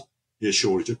resolved? There's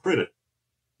shortage of credit.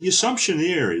 The assumption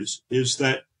there is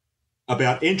that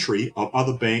about entry of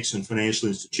other banks and financial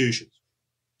institutions.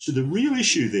 So the real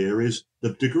issue there is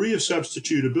the degree of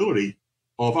substitutability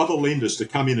of other lenders to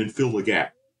come in and fill the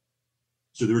gap.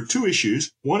 So there are two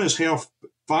issues. One is how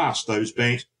fast those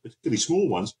banks, particularly small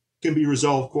ones, can be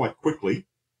resolved quite quickly,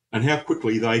 and how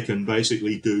quickly they can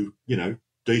basically do,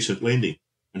 decent lending,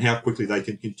 and how quickly they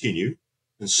can continue.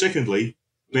 And secondly,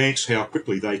 banks, how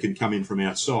quickly they can come in from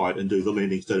outside and do the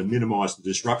lending to minimise the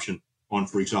disruption on,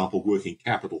 for example, working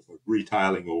capital for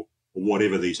retailing or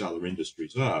whatever these other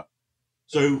industries are.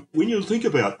 So when you think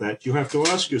about that, you have to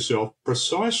ask yourself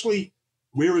precisely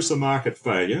where is the market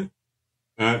failure?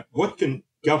 What can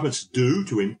governments do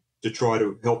to try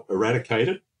to help eradicate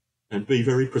it? And be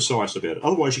very precise about it.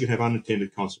 Otherwise, you can have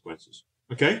unintended consequences.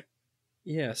 Okay?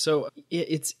 Yeah. So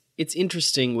it's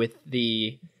interesting with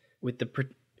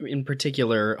in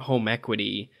particular home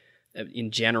equity. In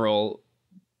general,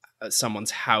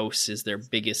 someone's house is their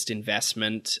biggest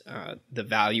investment. The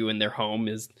value in their home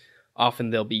is often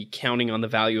they'll be counting on the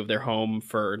value of their home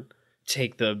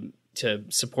to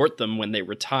support them when they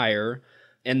retire,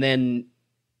 and then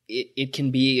it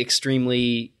can be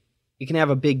extremely. It can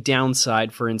have a big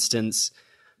downside. For instance,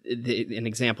 an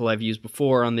example I've used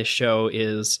before on this show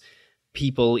is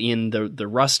people in the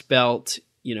Rust Belt.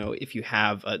 If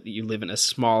you live in a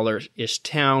smaller-ish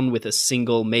town with a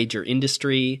single major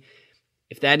industry,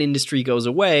 if that industry goes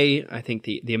away, I think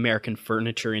the American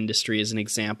furniture industry is an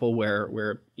example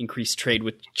where increased trade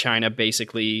with China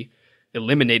basically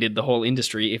eliminated the whole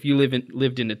industry. If you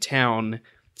lived in a town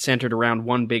centered around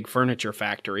one big furniture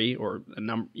factory, or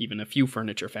even a few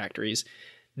furniture factories,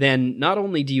 then not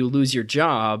only do you lose your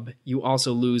job, you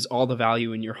also lose all the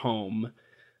value in your home.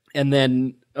 And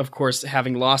then, of course,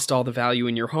 having lost all the value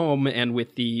in your home, and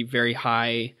with the very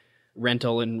high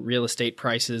rental and real estate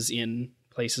prices in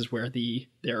places where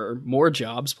there are more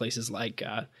jobs, places like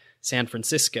San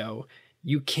Francisco,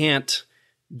 you can't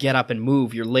get up and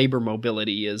move. Your labor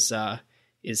mobility is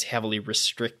heavily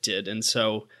restricted, and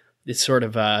so it's sort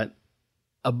of a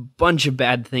bunch of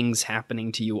bad things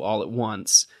happening to you all at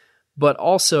once, but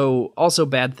also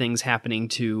bad things happening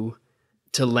to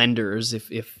lenders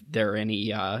if there are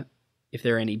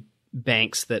any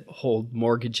banks that hold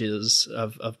mortgages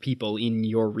of people in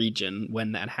your region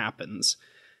when that happens,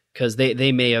 because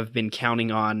they may have been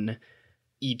counting on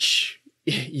each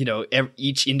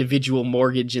individual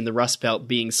mortgage in the Rust Belt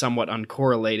being somewhat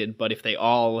uncorrelated, but if they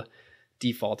all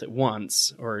default at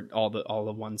once, or all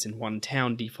the ones in one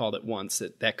town default at once,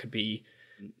 that could be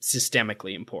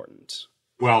systemically important.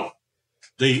 Well,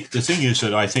 the thing is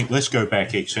that I think, let's go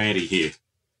back ex ante here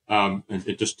and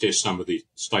just test some of the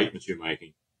statements you're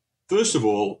making. First of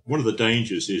all, one of the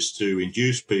dangers is to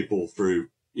induce people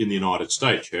in the United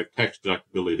States, you have tax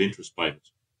deductibility of interest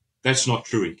payments. That's not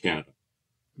true in Canada.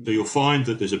 So you'll find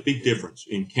that there's a big difference.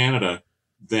 In Canada,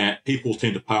 that people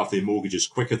tend to pay off their mortgages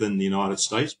quicker than the United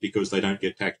States because they don't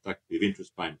get tax deductible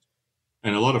interest payments.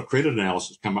 And a lot of credit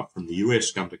analysis come up from the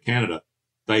US, come to Canada.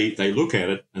 They look at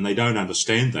it and they don't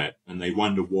understand that, and they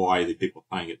wonder why the people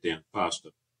are paying it down faster.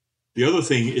 The other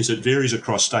thing is it varies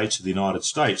across states of the United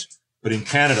States, but in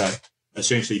Canada,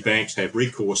 essentially banks have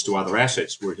recourse to other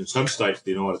assets, whereas in some states of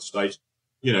the United States,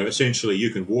 essentially you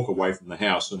can walk away from the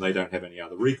house and they don't have any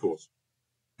other recourse.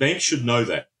 Banks should know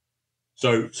that.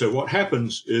 So what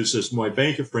happens is, as my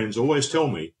banker friends always tell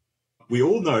me, we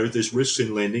all know there's risks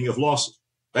in lending of losses.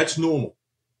 That's normal.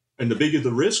 And the bigger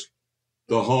the risk,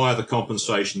 the higher the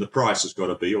compensation the price has got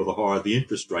to be, or the higher the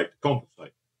interest rate to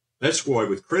compensate. That's why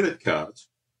with credit cards,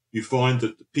 you find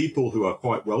that the people who are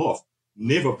quite well off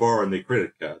never borrow on their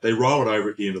credit card. They roll it over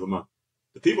at the end of the month.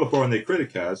 The people who are borrowing their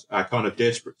credit cards are kind of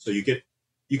desperate. So you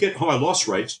get high loss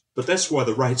rates, but that's why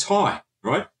the rate's high,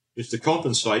 right? It's to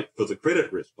compensate for the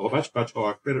credit risk, or much, much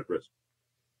higher credit risk.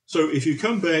 So if you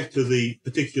come back to the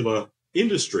particular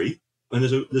industry, and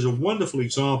there's a wonderful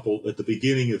example at the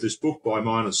beginning of this book by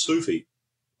Milne Sufi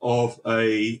of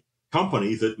a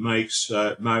company that makes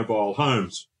mobile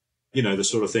homes, the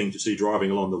sort of thing you see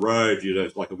driving along the road,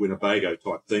 like a Winnebago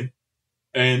type thing.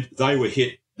 And they were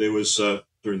hit. There was,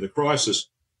 during the crisis,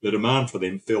 the demand for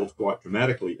them fell quite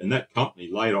dramatically, and that company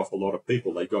laid off a lot of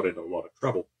people. They got into a lot of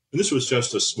trouble. And this was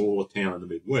just a smaller town in the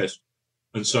Midwest,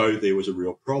 and so there was a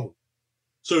real problem.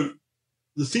 So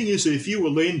the thing is that if you were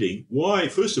lending,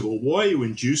 first of all, why are you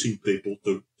inducing people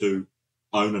to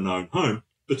own an own home,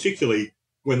 particularly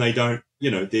when they don't,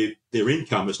 their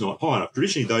income is not high enough?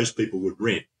 Traditionally, those people would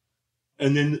rent.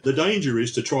 And then the danger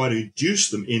is to try to induce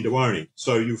them into owning.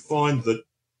 So you find that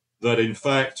in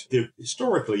fact,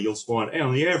 historically, you'll find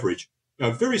on the average,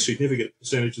 a very significant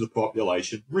percentage of the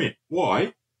population rent.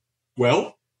 Why?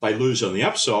 Well, they lose on the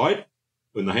upside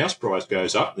when the house price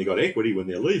goes up and they've got equity when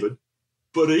they're levered,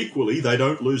 but equally they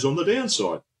don't lose on the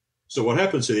downside. So what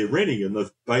happens is they're renting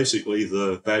and basically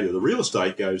the value of the real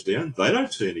estate goes down. They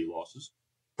don't see any losses.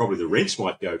 Probably the rents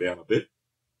might go down a bit.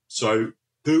 So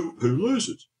who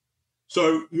loses?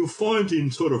 So you'll find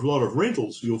in sort of a lot of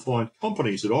rentals, you'll find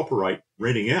companies that operate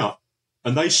renting out,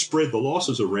 and they spread the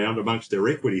losses around amongst their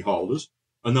equity holders,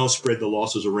 and they'll spread the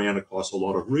losses around across a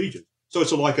lot of regions. So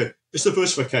it's a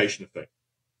diversification effect.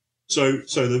 So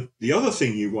the other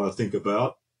thing you want to think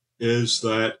about is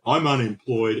that I'm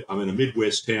unemployed. I'm in a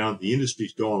Midwest town. The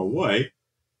industry's gone away.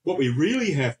 What we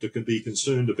really have to be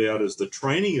concerned about is the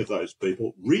training of those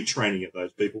people, retraining of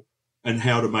those people, and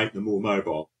how to make them more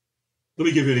mobile. Let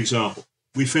me give you an example.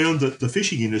 We found that the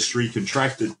fishing industry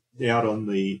contracted out on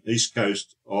the east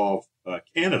coast of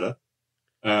Canada,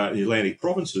 the Atlantic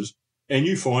provinces, and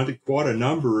you find that quite a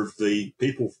number of the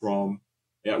people from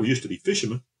who used to be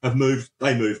fishermen moved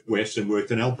west and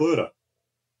worked in Alberta.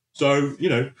 So,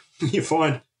 you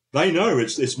find they know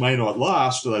this may not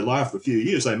last, so they last for a few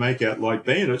years, they make out like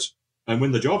bandits, and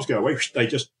when the jobs go away, they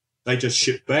just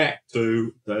ship back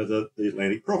to the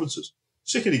Atlantic provinces.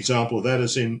 Second example of that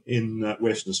is in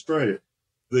Western Australia.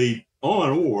 The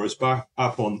iron ore is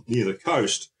up near the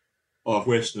coast of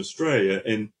Western Australia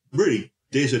in really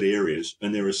desert areas,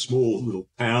 and there are small little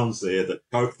towns there that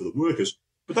cope for the workers,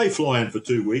 but they fly in for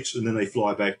 2 weeks and then they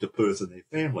fly back to Perth and their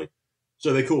family.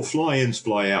 So they're called fly-ins,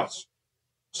 fly-outs.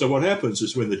 So what happens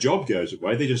is when the job goes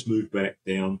away, they just move back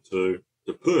down to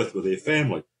Perth with their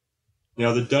family.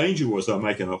 Now, the danger was they're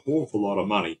making an awful lot of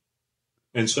money.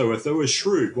 And so if they were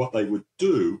shrewd, what they would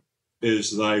do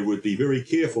is they would be very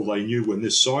careful. They knew when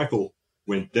this cycle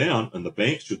went down, and the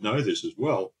banks should know this as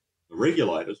well, the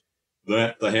regulators,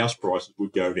 that the house prices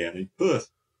would go down in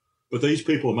Perth. But these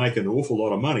people are making an awful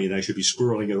lot of money, and they should be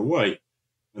squirreling it away.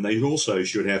 And they also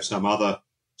should have some other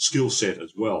skill set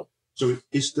as well. So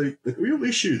it's the real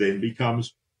issue then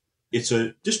becomes it's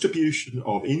a distribution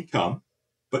of income,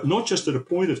 but not just at a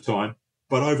point of time,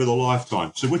 but over the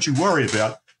lifetime. So what you worry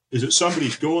about is that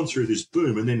somebody's gone through this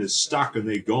boom and then is stuck and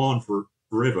they're gone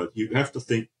forever. You have to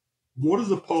think, what is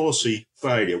the policy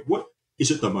failure? What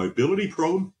is it, the mobility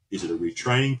problem? Is it a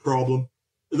retraining problem?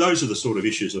 Those are the sort of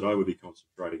issues that I would be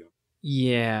concentrating on.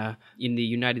 Yeah. In the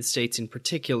United States in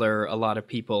particular, a lot of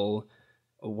people,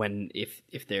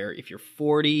 if you're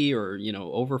 40 or,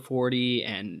 over 40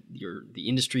 and the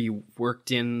industry you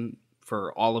worked in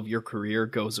for all of your career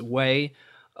goes away,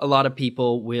 a lot of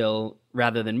people will,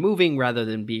 rather than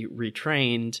be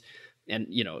retrained, and,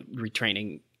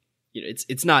 retraining,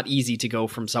 it's not easy to go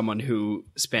from someone who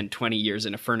spent 20 years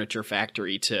in a furniture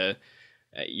factory to,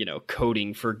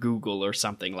 coding for Google or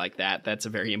something like that. That's a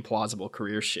very implausible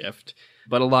career shift.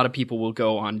 But a lot of people will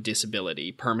go on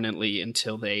disability permanently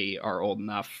until they are old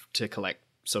enough to collect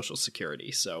Social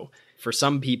Security. So For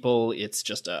some people, it's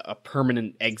just a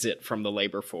permanent exit from the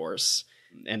labor force.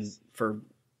 And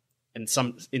in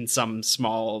some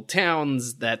small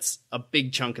towns, that's a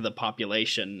big chunk of the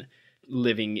population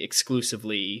living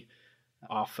exclusively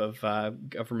off of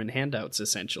government handouts,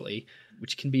 essentially,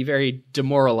 which can be very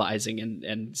demoralizing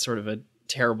and sort of a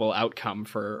terrible outcome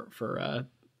for a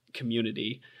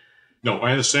community. No,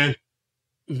 I understand.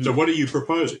 Mm-hmm. So what are you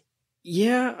proposing?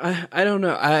 Yeah, I don't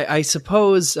know. I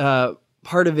suppose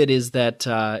part of it is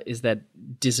that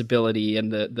disability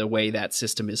and the way that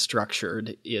system is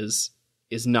structured is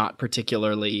not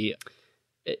particularly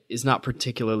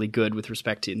good with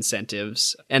respect to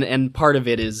incentives, and part of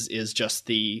it is just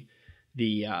the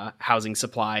housing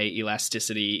supply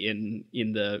elasticity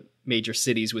in the major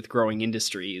cities with growing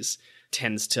industries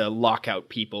tends to lock out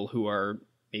people who are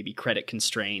maybe credit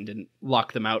constrained and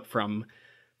lock them out from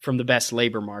the best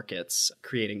labor markets,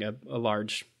 creating a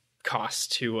large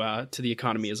cost to the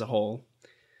economy as a whole.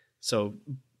 So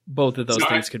both of those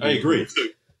things could be. I agree.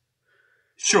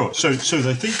 Sure. So I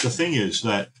think the thing is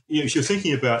that if you're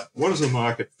thinking about what is a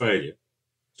market failure,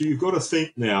 so you've got to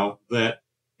think now that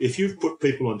if you've put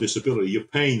people on disability, you're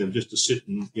paying them just to sit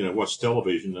and watch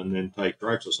television and then take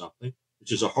drugs or something,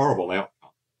 which is a horrible outcome.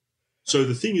 So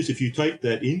the thing is, if you take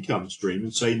that income stream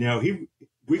and say, now here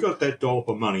we got that dollar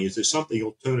for money, is there something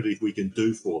alternative we can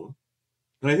do for them?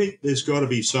 And I think there's got to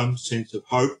be some sense of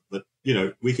hope that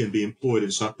we can be employed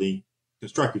in something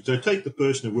constructive. So take the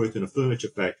person who worked in a furniture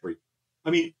factory. I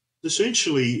mean,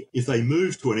 essentially, if they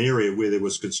move to an area where there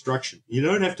was construction, you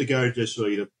don't have to go just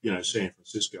to San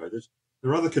Francisco.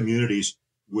 There are other communities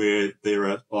where there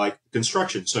are like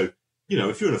construction. So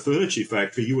if you're in a furniture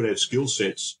factory, you would have skill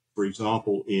sets, for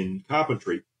example, in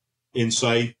carpentry, in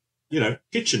say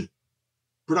kitchen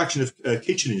production of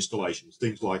kitchen installations,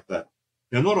 things like that.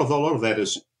 Now, not a lot of that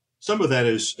is. Some of that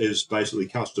is basically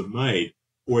custom made,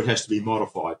 or it has to be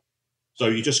modified. So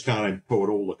you just can't import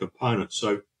all the components.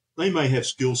 So they may have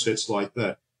skill sets like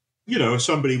that. If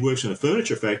somebody works in a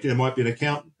furniture factory, they might be an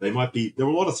accountant. There are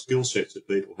a lot of skill sets that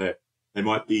people have. They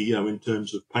might be, in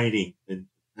terms of painting and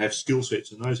have skill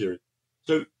sets in those areas.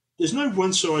 So there's no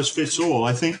one size fits all.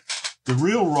 I think the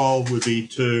real role would be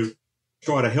to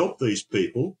try to help these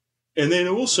people. And then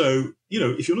also,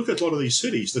 if you look at a lot of these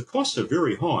cities, the costs are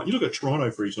very high. You look at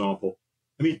Toronto, for example.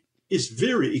 I mean, it's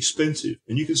very expensive.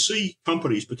 And you can see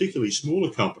companies, particularly smaller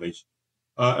companies,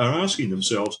 are asking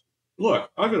themselves,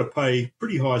 look, I've got to pay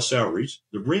pretty high salaries.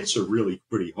 The rents are really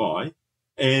pretty high.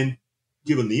 And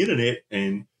given the internet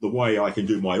and the way I can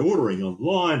do my ordering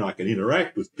online, I can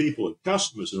interact with people and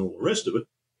customers and all the rest of it,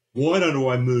 why don't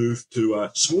I move to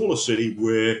a smaller city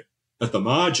where at the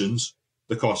margins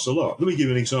the costs are lower? Let me give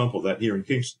you an example of that here in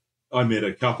Kingston. I met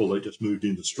a couple that just moved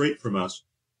in the street from us,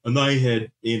 and they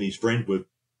had, he and his friend were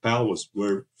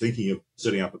thinking of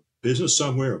setting up a business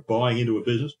somewhere or buying into a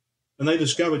business, and they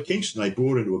discovered Kingston. They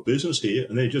bought into a business here,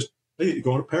 and they've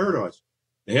gone to paradise.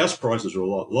 The house prices are a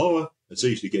lot lower. It's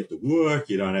easy to get to work.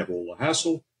 You don't have all the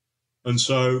hassle. And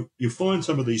so you find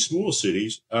some of these smaller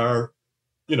cities are,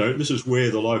 this is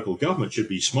where the local government should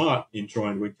be smart in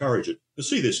trying to encourage it. You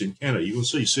see this in Canada. You will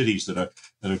see cities that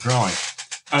are growing.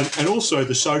 And also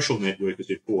the social network is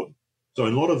important. So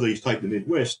in a lot of these, take the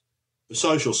Midwest, the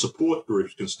social support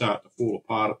groups can start to fall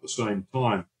apart at the same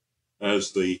time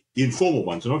as the informal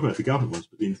ones. I'm not going to the government ones,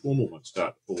 but the informal ones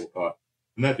start to fall apart.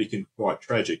 And that became quite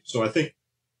tragic. So I think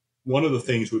one of the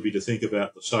things would be to think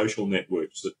about the social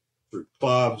networks that through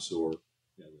clubs or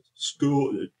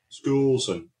schools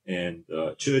and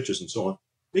churches and so on.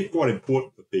 They're quite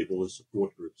important for people as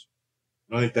support groups.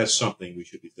 And I think that's something we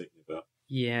should be thinking about.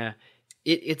 Yeah.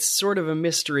 It's sort of a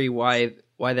mystery why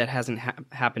that hasn't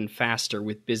happened faster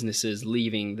with businesses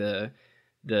leaving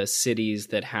the cities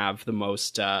that have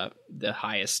the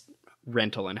highest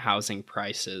rental and housing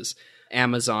prices.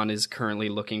 Amazon is currently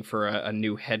looking for a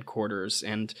new headquarters,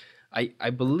 and I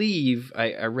believe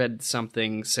I read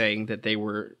something saying that they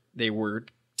were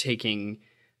taking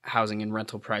housing and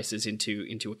rental prices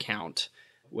into account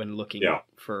when looking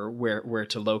for where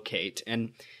to locate.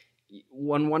 And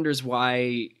one wonders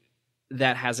why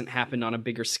that hasn't happened on a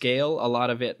bigger scale. A lot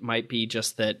of it might be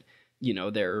just that,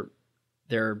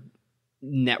 their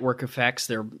network effects,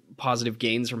 their positive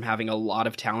gains from having a lot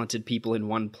of talented people in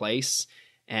one place.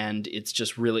 And it's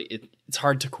just really, it's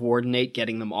hard to coordinate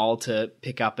getting them all to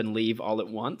pick up and leave all at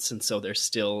once. And so there's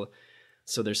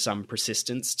some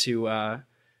persistence to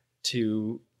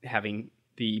having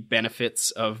the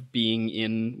benefits of being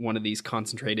in one of these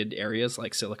concentrated areas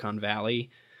like Silicon Valley.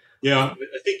 Yeah,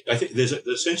 I think there's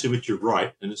a sense in which you're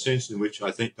right, and a sense in which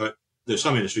I think there's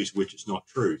some industries in which it's not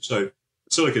true. So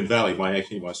Silicon Valley,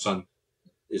 my son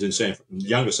is in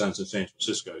younger son's in San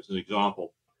Francisco as an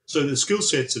example. So the skill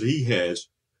sets that he has,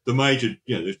 the major,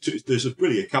 there's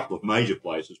really a couple of major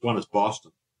places. One is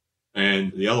Boston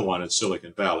and the other one is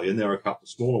Silicon Valley, and there are a couple of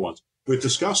smaller ones. We've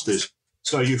discussed this.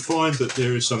 So you find that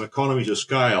there is some economies of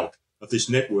scale of this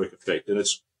network effect, and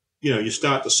it's, you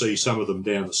start to see some of them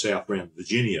down the south around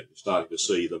Virginia. You're starting to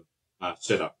see them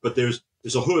set up. But there's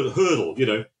a hurdle,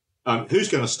 who's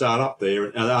going to start up there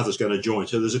and others going to join.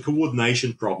 So there's a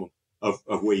coordination problem of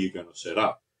where you're going to set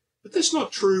up. But that's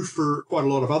not true for quite a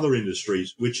lot of other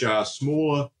industries, which are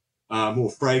smaller, more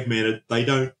fragmented. They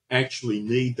don't actually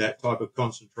need that type of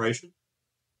concentration.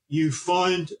 You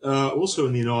find also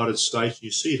in the United States, and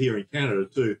you see it here in Canada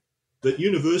too, that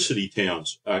university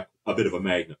towns are a bit of a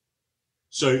magnet.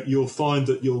 So you'll find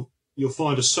that you'll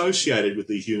find associated with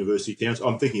these university towns,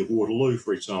 I'm thinking of Waterloo,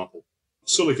 for example,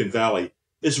 Silicon Valley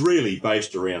is really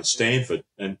based around Stanford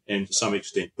and to some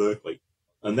extent Berkeley.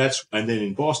 And then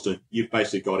in Boston, you've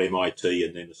basically got MIT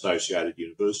and then associated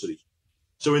universities.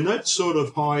 So in that sort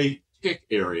of high tech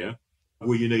area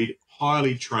where you need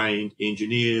highly trained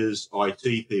engineers,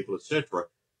 IT people, etc.,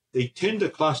 they tend to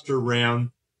cluster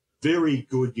around very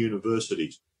good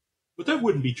universities. But that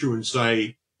wouldn't be true in,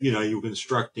 say, you're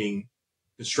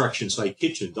construction, say,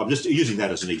 kitchens. I'm just using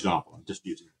that as an example.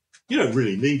 You don't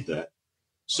really need that.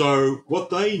 So what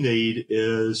they need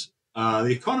is the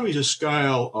economies of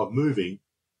scale of moving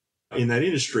in that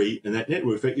industry and that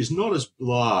network effect is not as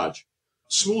large.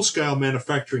 Small-scale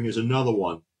manufacturing is another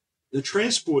one. The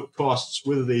transport costs,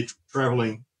 whether they're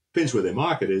travelling, depends where their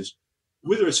market is,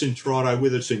 whether it's in Toronto,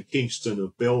 whether it's in Kingston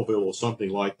or Belleville or something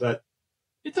like that,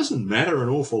 it doesn't matter an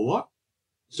awful lot.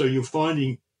 So you're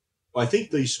finding, I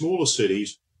think these smaller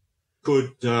cities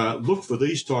could look for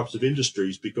these types of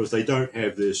industries because they don't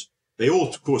have this. They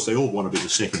all want to be the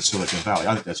second Silicon Valley.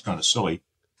 I think that's kind of silly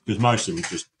because most of them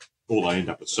just all they end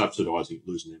up with subsidising,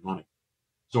 losing their money.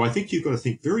 So I think you've got to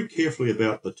think very carefully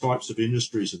about the types of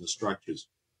industries and the structures,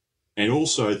 and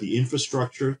also the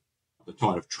infrastructure, the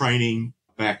kind of training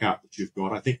backup that you've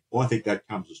got. I think that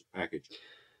comes as a package.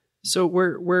 So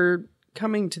we're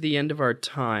coming to the end of our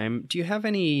time. Do you have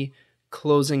any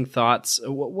closing thoughts?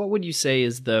 What would you say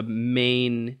is the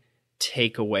main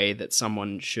takeaway that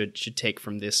someone should take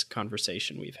from this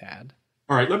conversation we've had?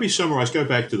 All right, let me summarize. Go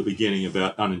back to the beginning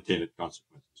about unintended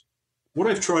consequences. What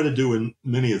I've tried to do in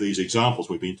many of these examples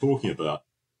we've been talking about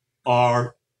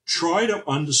are try to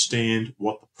understand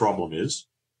what the problem is.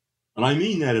 And I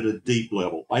mean that at a deep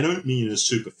level. I don't mean at a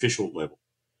superficial level.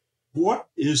 What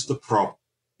is the problem?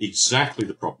 Exactly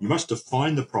the problem. You must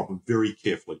define the problem very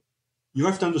carefully. You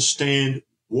have to understand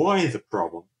why the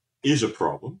problem is a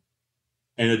problem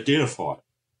and identify it.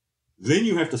 Then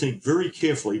you have to think very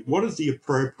carefully, what is the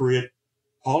appropriate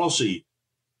policy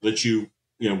that you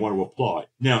want to apply?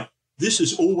 Now, this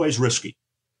is always risky.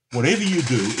 Whatever you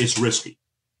do, it's risky.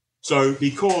 So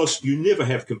because you never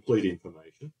have complete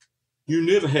information, you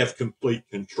never have complete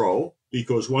control,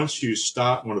 because once you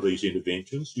start one of these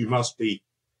interventions, you must be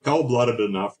cold-blooded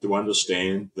enough to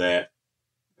understand that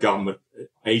government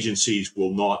agencies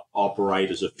will not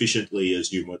operate as efficiently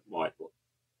as you might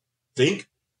think.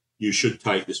 You should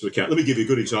take this into account. Let me give you a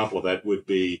good example of that would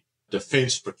be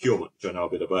defence procurement, which I know a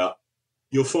bit about.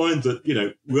 You'll find that,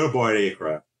 we're going to buy an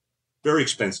aircraft, very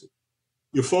expensive.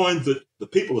 You'll find that the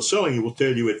people who are selling you will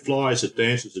tell you it flies, it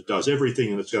dances, it does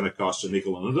everything, and it's going to cost a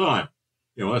nickel and a dime.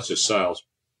 That's just sales.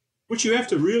 What you have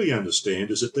to really understand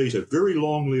is that these are very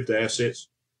long-lived assets,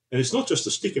 and it's not just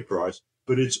the sticker price,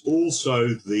 but it's also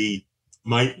the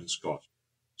maintenance cost.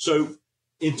 So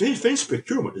defence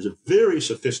procurement is a very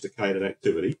sophisticated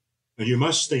activity, and you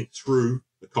must think through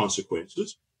the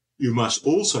consequences. You must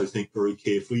also think very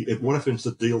carefully at what happens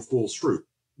if the deal falls through.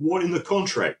 What in the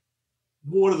contract?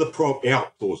 What are the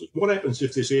out clauses? What happens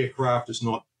if this aircraft is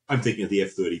not, I'm thinking of the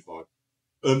F-35.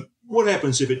 What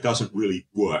happens if it doesn't really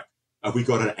work? Have we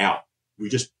got an out? We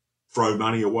just throw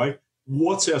money away?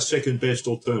 What's our second best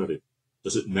alternative?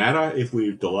 Does it matter if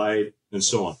we're delayed and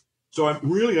so on? So I'm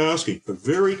really asking for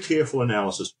very careful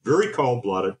analysis, very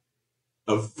cold-blooded.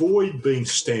 Avoid being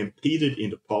stampeded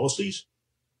into policies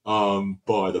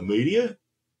by the media,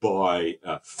 by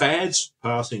fads,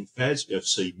 passing fads. I've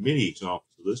seen many examples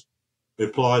of this. It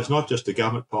applies not just to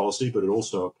government policy, but it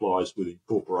also applies within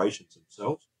corporations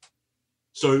themselves.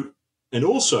 So, and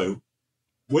also,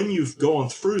 when you've gone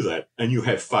through that and you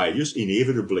have failures,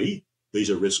 inevitably, these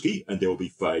are risky and there will be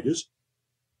failures,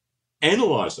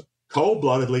 analyse them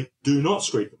cold-bloodedly. Do not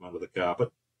sweep them under the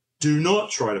carpet. Do not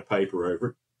try to paper over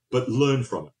it, but learn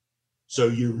from it. So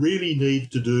you really need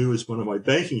to do, as one of my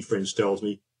banking friends tells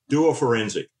me, do a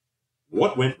forensic.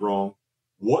 What went wrong?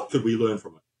 What could we learn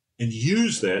from it? and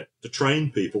use that to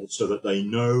train people so that they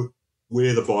know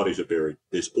where the bodies are buried.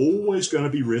 There's always going to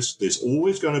be risks. There's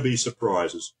always going to be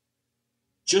surprises.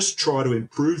 Just try to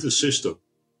improve the system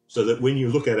so that when you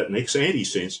look at it in ex-ante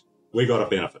sense, we got a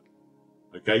benefit.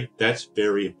 Okay? That's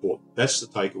very important. That's the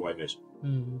takeaway message.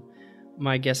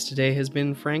 My guest today has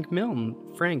been Frank Milne.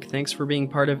 Frank, thanks for being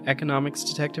part of Economics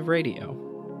Detective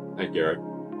Radio. Thank you, Eric.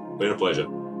 Been a pleasure.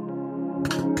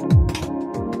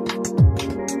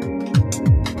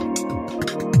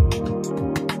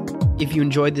 If you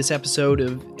enjoyed this episode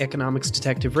of Economics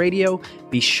Detective Radio,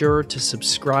 be sure to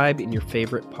subscribe in your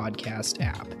favorite podcast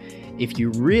app. If you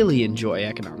really enjoy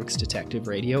Economics Detective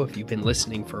Radio, if you've been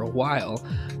listening for a while,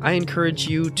 I encourage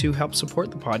you to help support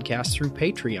the podcast through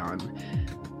Patreon.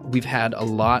 We've had a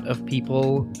lot of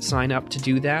people sign up to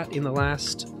do that in the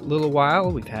last little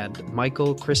while. We've had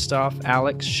Michael, Christoph,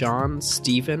 Alex, Sean,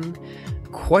 Stephen,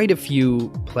 quite a few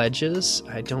pledges.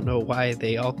 I don't know why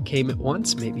they all came at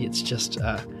once. Maybe it's just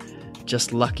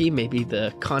lucky. Maybe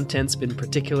the content's been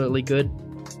particularly good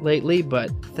lately, but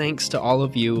thanks to all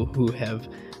of you who have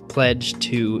pledged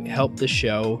to help the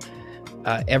show.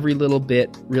 Every little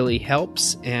bit really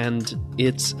helps, and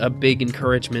it's a big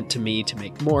encouragement to me to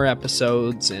make more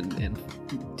episodes and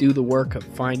do the work of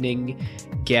finding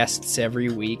guests every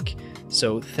week.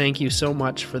 So thank you so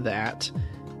much for that,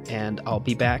 and I'll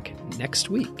be back next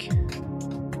week.